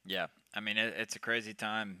Yeah, I mean it's a crazy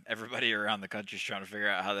time. Everybody around the country is trying to figure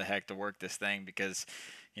out how the heck to work this thing because,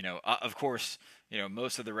 of course,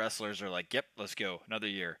 most of the wrestlers are like, "Yep, let's go another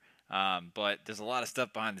year." But there's a lot of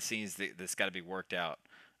stuff behind the scenes that's got to be worked out.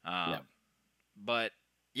 yeah, Um, but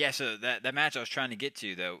yeah, so that match I was trying to get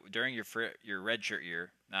to though during your redshirt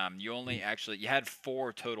year, you only actually you had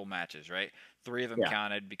 4 total matches, right? 3 of them yeah,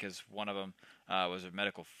 counted because one of them was a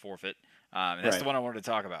medical forfeit, and that's the right, one I wanted to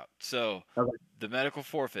talk about. So okay, the medical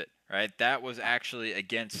forfeit, right? That was actually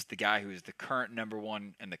against the guy who is the current number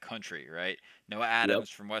one in the country, right? Noah yep, Adams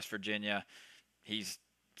from West Virginia. He's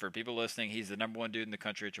for people listening, he's the number one dude in the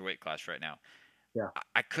country at your weight class right now. yeah.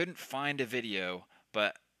 I couldn't find a video,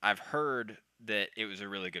 but I've heard that it was a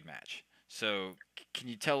really good match. So can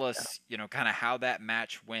you tell us, kind of how that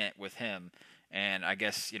match went with him, and I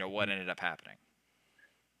guess what ended up happening?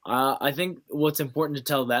 I think what's important to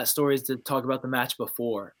tell that story is to talk about the match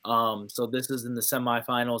before. So this is in the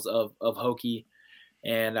semifinals of Hokie,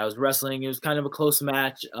 and I was wrestling. It was kind of a close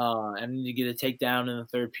match. I needed to get a takedown in the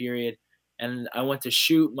third period, and I went to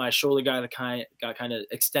shoot. My shoulder got kind of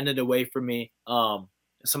extended away from me.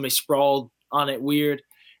 Somebody sprawled on it weird.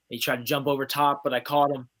 He tried to jump over top, but I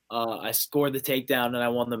caught him. I scored the takedown, and I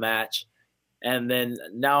won the match. And then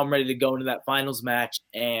now I'm ready to go into that finals match,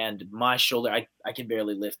 and my shoulder, I can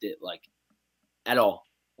barely lift it like at all.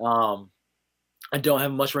 Um, I don't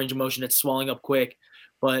have much range of motion. It's swelling up quick,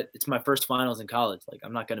 but it's my first finals in college. Like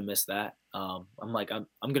I'm not gonna miss that. I'm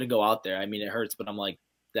gonna go out there. I mean, it hurts, but I'm like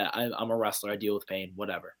that. I'm a wrestler. I deal with pain.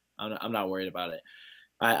 Whatever. I'm not worried about it.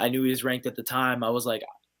 I knew he was ranked at the time. I was like,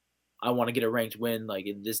 I want to get a ranked win. Like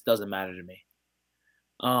this doesn't matter to me.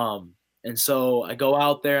 Um, and so I go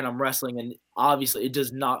out there and I'm wrestling, and obviously it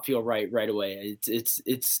does not feel right away. It's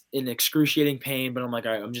in excruciating pain, but I'm like,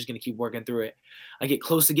 all right, I'm just gonna keep working through it. I get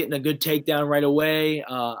close to getting a good takedown right away.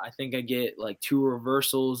 I think I get like 2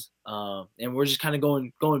 reversals, and we're just kind of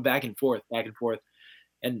going back and forth,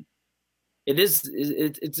 and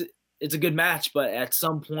it's a good match. But at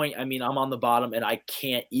some point, I mean, I'm on the bottom and I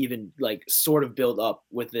can't even like sort of build up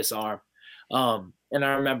with this arm. And I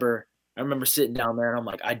remember sitting down there and I'm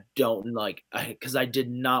like, I don't like, because I did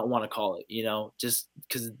not want to call it, just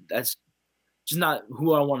because that's just not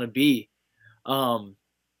who I want to be. Um,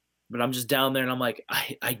 but I'm just down there and I'm like,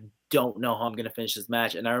 I don't know how I'm gonna finish this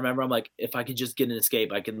match. And I remember I'm like, if I could just get an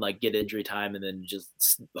escape, I can like get injury time and then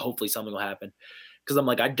just hopefully something will happen. Because I'm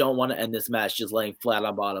like, I don't want to end this match just laying flat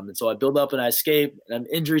on bottom. And so I build up and I escape and I'm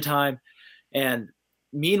injury time. And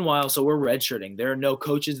meanwhile, so we're redshirting. There are no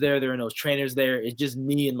coaches there. There are no trainers there. It's just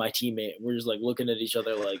me and my teammate. We're just like looking at each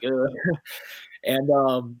other like, ugh. And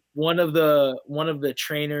one of the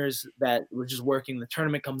trainers that was just working the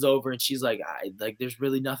tournament comes over and she's like, I like there's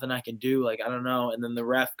really nothing I can do. Like, I don't know. And then the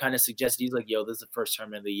ref kind of suggested, he's like, yo, this is the first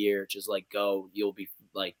tournament of the year. Just like go, you'll be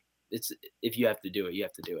like, it's if you have to do it, you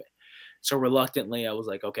have to do it. So reluctantly, I was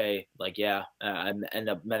like, okay, like, yeah, I end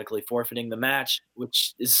up medically forfeiting the match,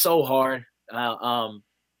 which is so hard.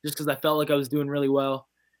 Just because I felt like I was doing really well.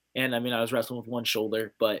 And I mean, I was wrestling with one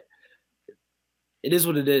shoulder, but it is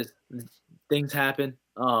what it is. Things happen.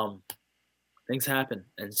 Things happen.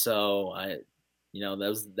 And so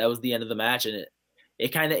that was the end of the match. And it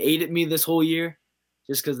kind of ate at me this whole year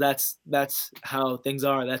just because that's how things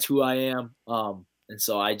are. That's who I am. And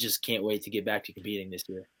so I just can't wait to get back to competing this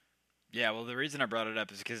year. Yeah, well, the reason I brought it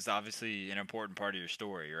up is because it's obviously an important part of your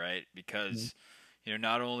story, right? Mhm. Because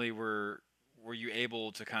not only were you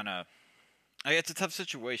able to kind of, it's a tough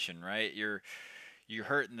situation, right? You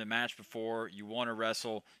hurt in the match before, you want to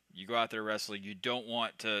wrestle, you go out there to wrestle, you don't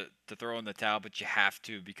want to throw in the towel, but you have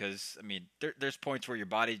to because I mean, there's points where your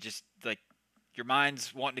body just like your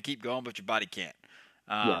mind's wanting to keep going, but your body can't.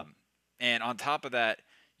 Yeah. Um, and on top of that,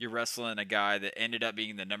 you're wrestling a guy that ended up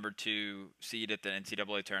being the number 2 seed at the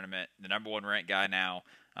NCAA tournament, the number 1 ranked guy now.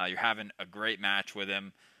 You're having a great match with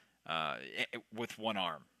him with one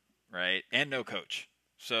arm, right, and no coach.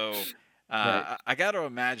 So Right. I got to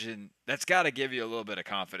imagine that's got to give you a little bit of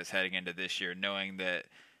confidence heading into this year, knowing that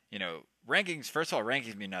rankings. First of all,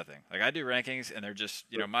 rankings mean nothing. Like I do rankings, and they're just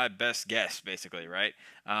my best guess, basically, right?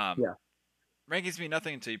 Um, Yeah. Rankings mean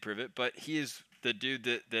nothing until you prove it, but he is the dude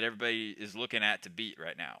that everybody is looking at to beat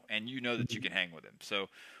right now, and you know that you Mhm. can hang with him. So,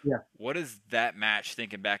 Yeah. what does that match,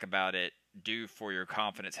 thinking back about it, do for your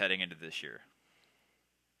confidence heading into this year?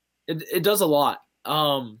 It does a lot.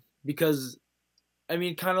 Because I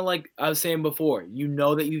mean, kind of like I was saying before, you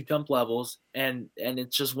know that you've jumped levels, and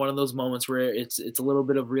it's just one of those moments where it's a little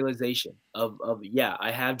bit of realization of yeah,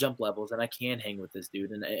 I have jumped levels, and I can hang with this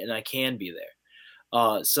dude, and I can be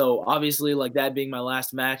there. So obviously, like that being my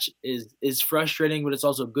last match is frustrating, but it's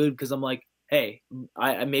also good because I'm like, hey,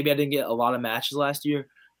 maybe I didn't get a lot of matches last year,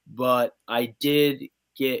 but I did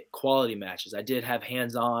get quality matches. I did have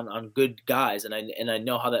hands on good guys, and I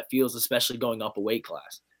know how that feels, especially going up a weight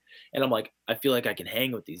class. And I'm like, I feel like I can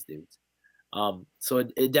hang with these dudes. So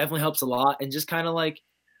it definitely helps a lot, and just kind of like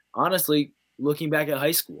honestly looking back at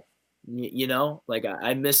high school, like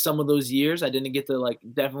I missed some of those years. I didn't get to like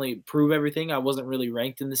definitely prove everything. I wasn't really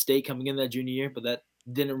ranked in the state coming in that junior year, but that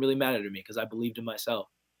didn't really matter to me because I believed in myself.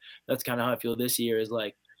 That's kind of how I feel this year. Is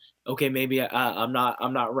like, okay, maybe I'm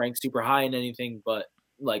not ranked super high in anything, but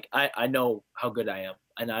like I know how good I am,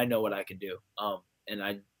 and I know what I can do. And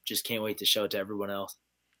I just can't wait to show it to everyone else.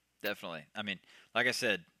 Definitely. I mean, like I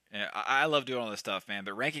said, I love doing all this stuff, man.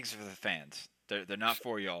 But rankings are for the fans. They're not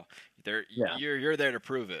for y'all. Yeah. You're there to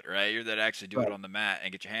prove it, right? You're there to actually do it Right. on the mat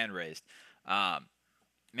and get your hand raised. Um,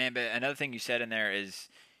 Man, but another thing you said in there is,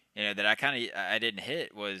 that I didn't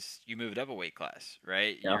hit was you moved up a weight class,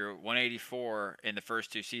 right? Yeah. You're 184 in the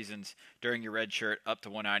first 2 seasons during your red shirt up to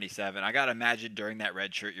 197. I gotta imagine during that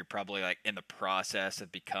red shirt you're probably like in the process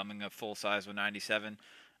of becoming a full size 197.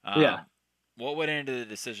 Yeah. Um, what went into the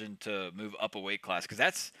decision to move up a weight class? Because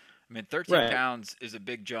I mean, 13 Right. pounds is a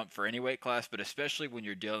big jump for any weight class, but especially when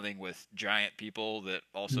you're dealing with giant people that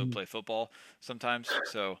also Mhm. play football sometimes.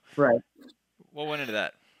 So, Right. what went into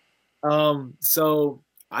that? So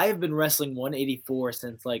I have been wrestling 184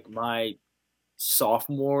 since like my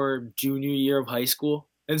sophomore, junior year of high school.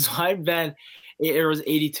 And so I've been, it was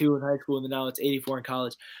 82 in high school, and then now it's 84 in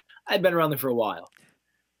college. I've been around there for a while.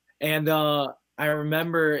 And I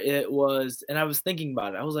remember it was, and I was thinking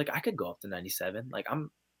about it. I was like, I could go up to 97. Like I'm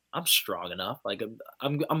strong enough. Like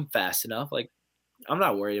I'm fast enough. Like I'm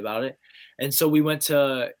not worried about it. And so we went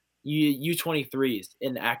to U23s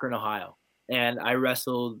in Akron, Ohio, and I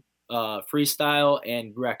wrestled freestyle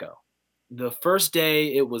and Greco. The first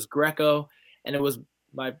day it was Greco, and it was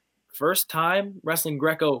my first time wrestling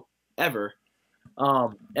Greco ever.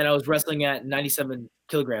 And I was wrestling at 97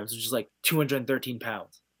 kilograms, which is like 213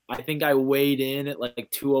 pounds. I think I weighed in at like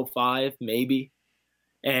 205, maybe.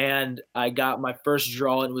 And I got my first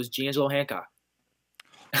draw, and it was D'Angelo Hancock.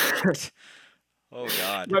 What? Oh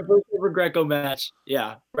God. My first ever Greco match.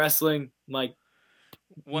 Yeah, wrestling like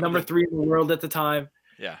One of number the 3 in the world at the time,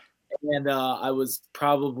 yeah. and I was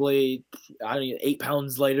probably I don't know 8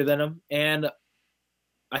 pounds lighter than him, and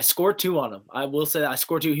I scored 2 on him. I will say that I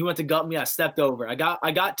scored 2. He went to gut me. I stepped over. I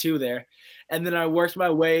got 2 there, and then I worked my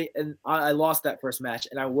way, and I lost that first match,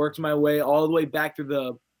 and I worked my way all the way back to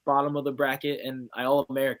the bottom of the bracket, and I All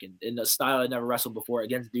American in a style I'd never wrestled before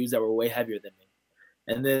against dudes that were way heavier than me.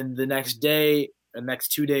 And then the next day, the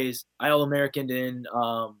next 2 days, I All Americaned in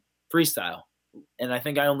freestyle, and I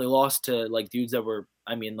think I only lost to like dudes that were,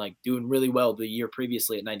 I mean, like doing really well the year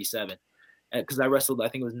previously at 97, because I wrestled, I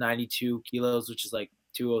think it was 92 kilos, which is like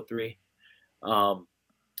 203. Um,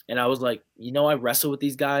 And I was like, I wrestle with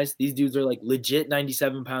these guys. These dudes are like legit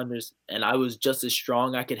 97 pounders, and I was just as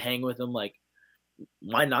strong. I could hang with them. Like,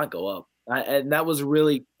 why not go up? And that was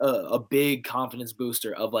really a big confidence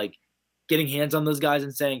booster of like getting hands on those guys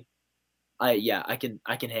and saying, I can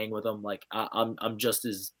hang with them. Like I'm just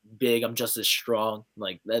as big. I'm just as strong.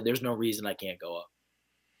 Like there's no reason I can't go up.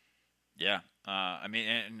 Yeah. I mean,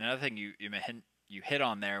 and another thing you hit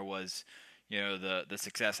on there was, the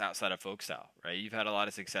success outside of folk style, right? You've had a lot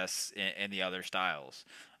of success in the other styles.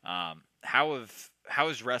 How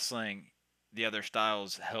has wrestling the other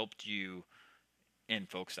styles helped you in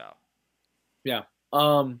folk style? Yeah.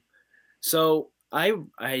 Um. So I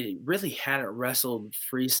really hadn't wrestled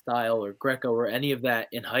freestyle or Greco or any of that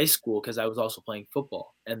in high school because I was also playing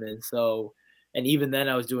football, and even then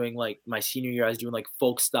I was doing like my senior year I was doing like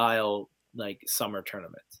folk style like summer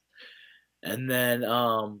tournaments, and then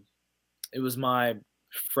it was my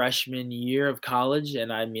freshman year of college,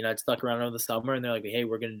 and I mean, I'd stuck around over the summer, and they're like, "Hey,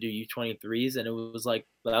 we're gonna do U23s," and it was like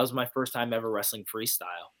that was my first time ever wrestling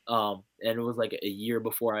freestyle. And it was like a year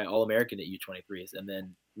before I All American at U23s, and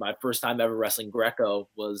then my first time ever wrestling Greco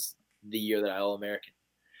was the year that I All American.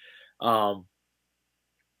 Um,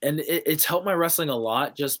 and it's helped my wrestling a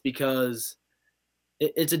lot just because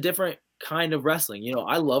it's a different kind of wrestling.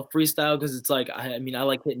 I love freestyle because it's like I mean I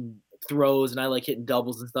like hitting throws and I like hitting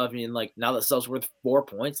doubles and stuff. I mean, like now that stuff's worth 4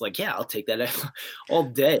 points, like yeah, I'll take that all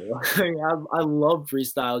day. I love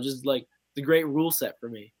freestyle. Just like the great rule set for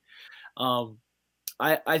me. Um,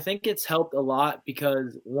 I think it's helped a lot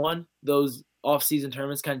because one, those off season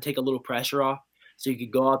tournaments kind of take a little pressure off, so you could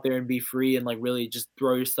go out there and be free and like really just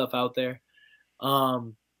throw your stuff out there.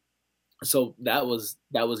 Um, so that was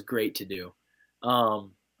great to do.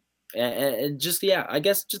 Um, and just yeah, I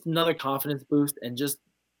guess just another confidence boost, and just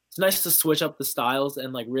it's nice to switch up the styles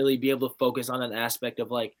and like really be able to focus on an aspect of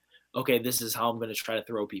like, okay, this is how I'm going to try to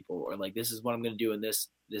throw people, or like this is what I'm going to do in this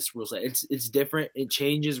rule set. It's different. It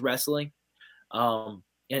changes wrestling, and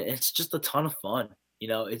it's just a ton of fun.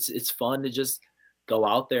 It's fun to just go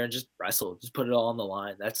out there and just wrestle, just put it all on the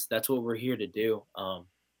line. That's what we're here to do.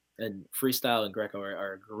 And freestyle and Greco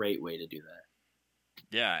are a great way to do that.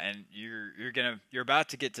 Yeah, and you're about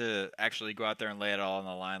to get to actually go out there and lay it all on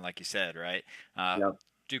the line, like you said, right? Uh, Yep.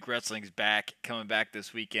 Duke Wrestling's coming back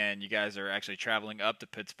this weekend. You guys are actually traveling up to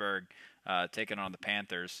Pittsburgh, taking on the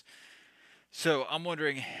Panthers. So I'm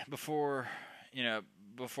wondering before you know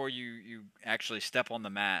before you actually step on the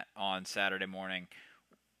mat on Saturday morning,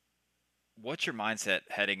 what's your mindset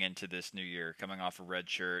heading into this new year? Coming off a red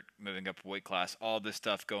shirt, moving up a weight class, all this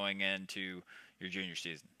stuff going into your junior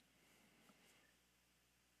season.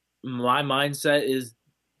 My mindset is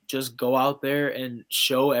just go out there and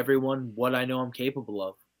show everyone what I know I'm capable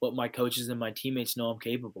of, what my coaches and my teammates know I'm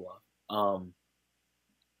capable of.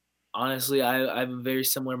 Honestly, I have a very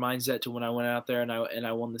similar mindset to when I went out there and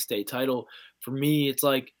I won the state title. For me, it's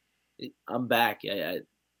like I'm back, and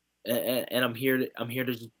I'm here to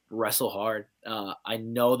just wrestle hard. I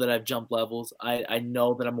know that I've jumped levels. I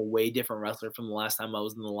know that I'm a way different wrestler from the last time I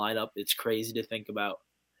was in the lineup. It's crazy to think about.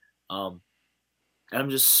 Um, and I'm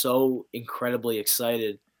just so incredibly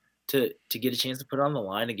excited to get a chance to put it on the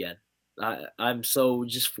line again. I'm so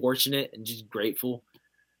just fortunate and just grateful.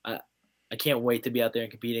 I I can't wait to be out there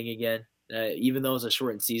and competing again. Even though it's a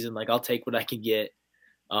shortened season, like I'll take what I can get.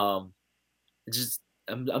 Um, it's just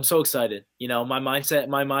I'm so excited. My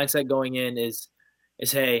mindset going in is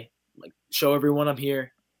hey, like show everyone I'm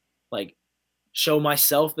here. Like show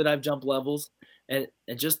myself that I've jumped levels, and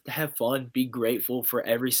just have fun, be grateful for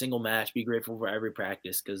every single match, be grateful for every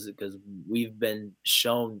practice because we've been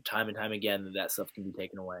shown time and time again that stuff can be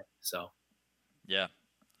taken away. So Yeah.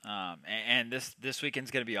 And this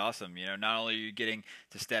weekend's going to be awesome. Not only are you getting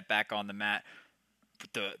to step back on the mat,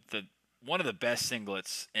 but the one of the best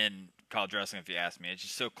singlets in college wrestling, if you ask me. It's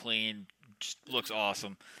just so clean, just looks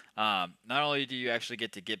awesome. Not only do you actually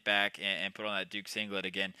get back and put on that Duke singlet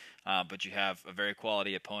again, but you have a very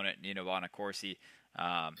quality opponent, Bonacorsi.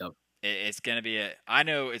 Um, yep. it's going to be I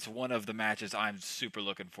know it's one of the matches I'm super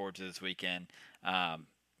looking forward to this weekend. Um,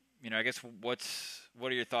 I guess what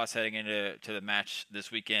are your thoughts heading into the match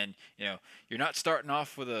this weekend? You're not starting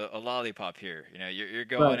off with a lollipop here. You're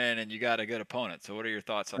going Right. in and you got a good opponent. So what are your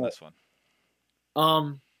thoughts on Right. this one?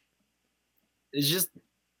 Um, it's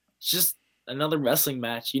just another wrestling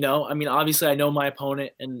match. I mean, obviously, I know my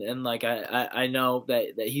opponent, and like I know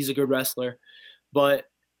that he's a good wrestler, but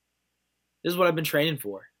this is what I've been training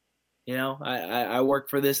for. I work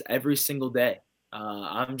for this every single day.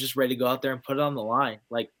 I'm just ready to go out there and put it on the line.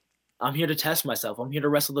 Like I'm here to test myself. I'm here to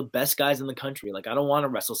wrestle the best guys in the country. Like I don't want to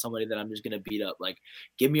wrestle somebody that I'm just gonna beat up. Like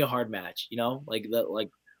give me a hard match. Like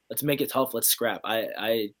Let's make it tough. Let's scrap.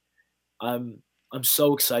 I'm I'm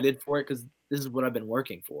so excited for it because this is what I've been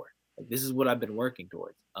working for. Like, this is what I've been working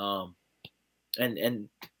towards. And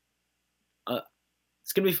uh,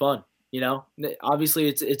 it's gonna be fun. Obviously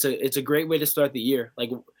it's a great way to start the year.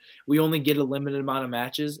 Like, we only get a limited amount of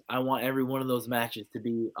matches. I want every one of those matches to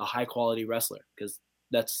be a high quality wrestler because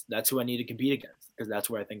that's who I need to compete against because that's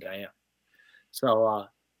where I think I am. So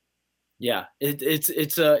yeah, it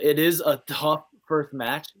is a tough first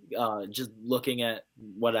match. Just looking at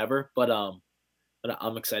whatever, but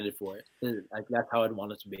I'm excited for it. Like, that's how I'd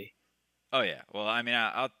want it to be. Oh yeah. Well, I mean,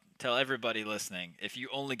 I'll tell everybody listening, if you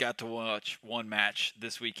only got to watch one match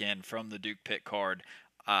this weekend from the Duke Pit card,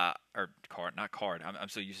 or card, not card. I'm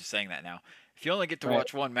so used to saying that now. If you only get to Right.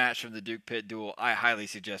 watch one match from the Duke Pit duel, I highly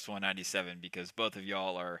suggest 197 because both of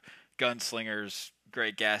y'all are gunslingers,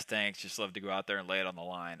 great gas tanks, just love to go out there and lay it on the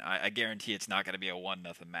line. I guarantee it's not going to be a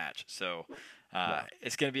 1-0 match. So No.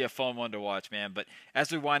 it's going to be a fun one to watch, man. But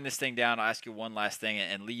as we wind this thing down, I'll ask you one last thing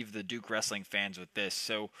and leave the Duke wrestling fans with this.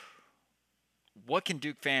 So what can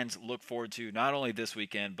Duke fans look forward to not only this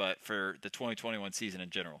weekend but for the 2021 season in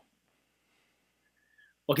general?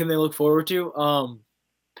 What can they look forward to?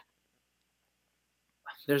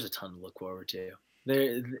 There's a ton to look forward to.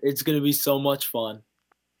 It's going to be so much fun.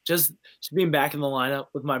 Just being back in the lineup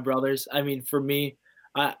with my brothers. I mean, for me,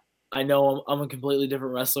 I I know I'm a completely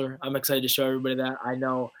different wrestler. I'm excited to show everybody that. I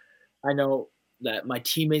know that my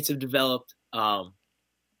teammates have developed, and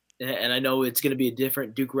I know it's going to be a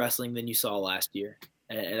different Duke wrestling than you saw last year.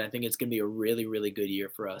 And I think it's going to be a really, really good year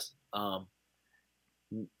for us.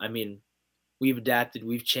 I mean, we've adapted,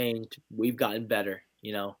 we've changed, we've gotten better.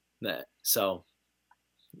 So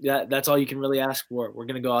that's all you can really ask for. We're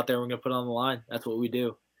gonna go out there, we're gonna put it on the line. That's what we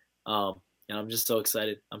do. And I'm just so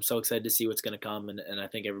excited. I'm so excited to see what's gonna come, and I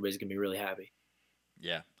think everybody's gonna be really happy.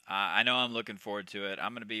 Yeah, I know I'm looking forward to it.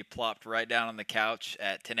 I'm going to be plopped right down on the couch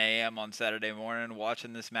at 10 a.m. on Saturday morning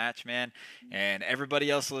watching this match, man. And everybody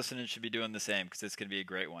else listening should be doing the same because it's going to be a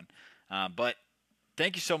great one. But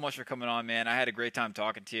thank you so much for coming on, man. I had a great time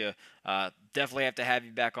talking to you. Definitely have to have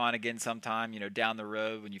you back on again sometime, down the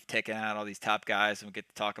road when you've taken out all these top guys and we get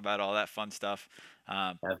to talk about all that fun stuff.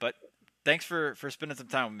 Yeah, But thanks for spending some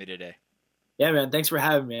time with me today. yeah, man. Thanks for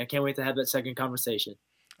having me. I can't wait to have that second conversation.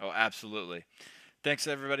 Oh, absolutely. Thanks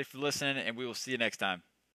everybody for listening, and we will see you next time.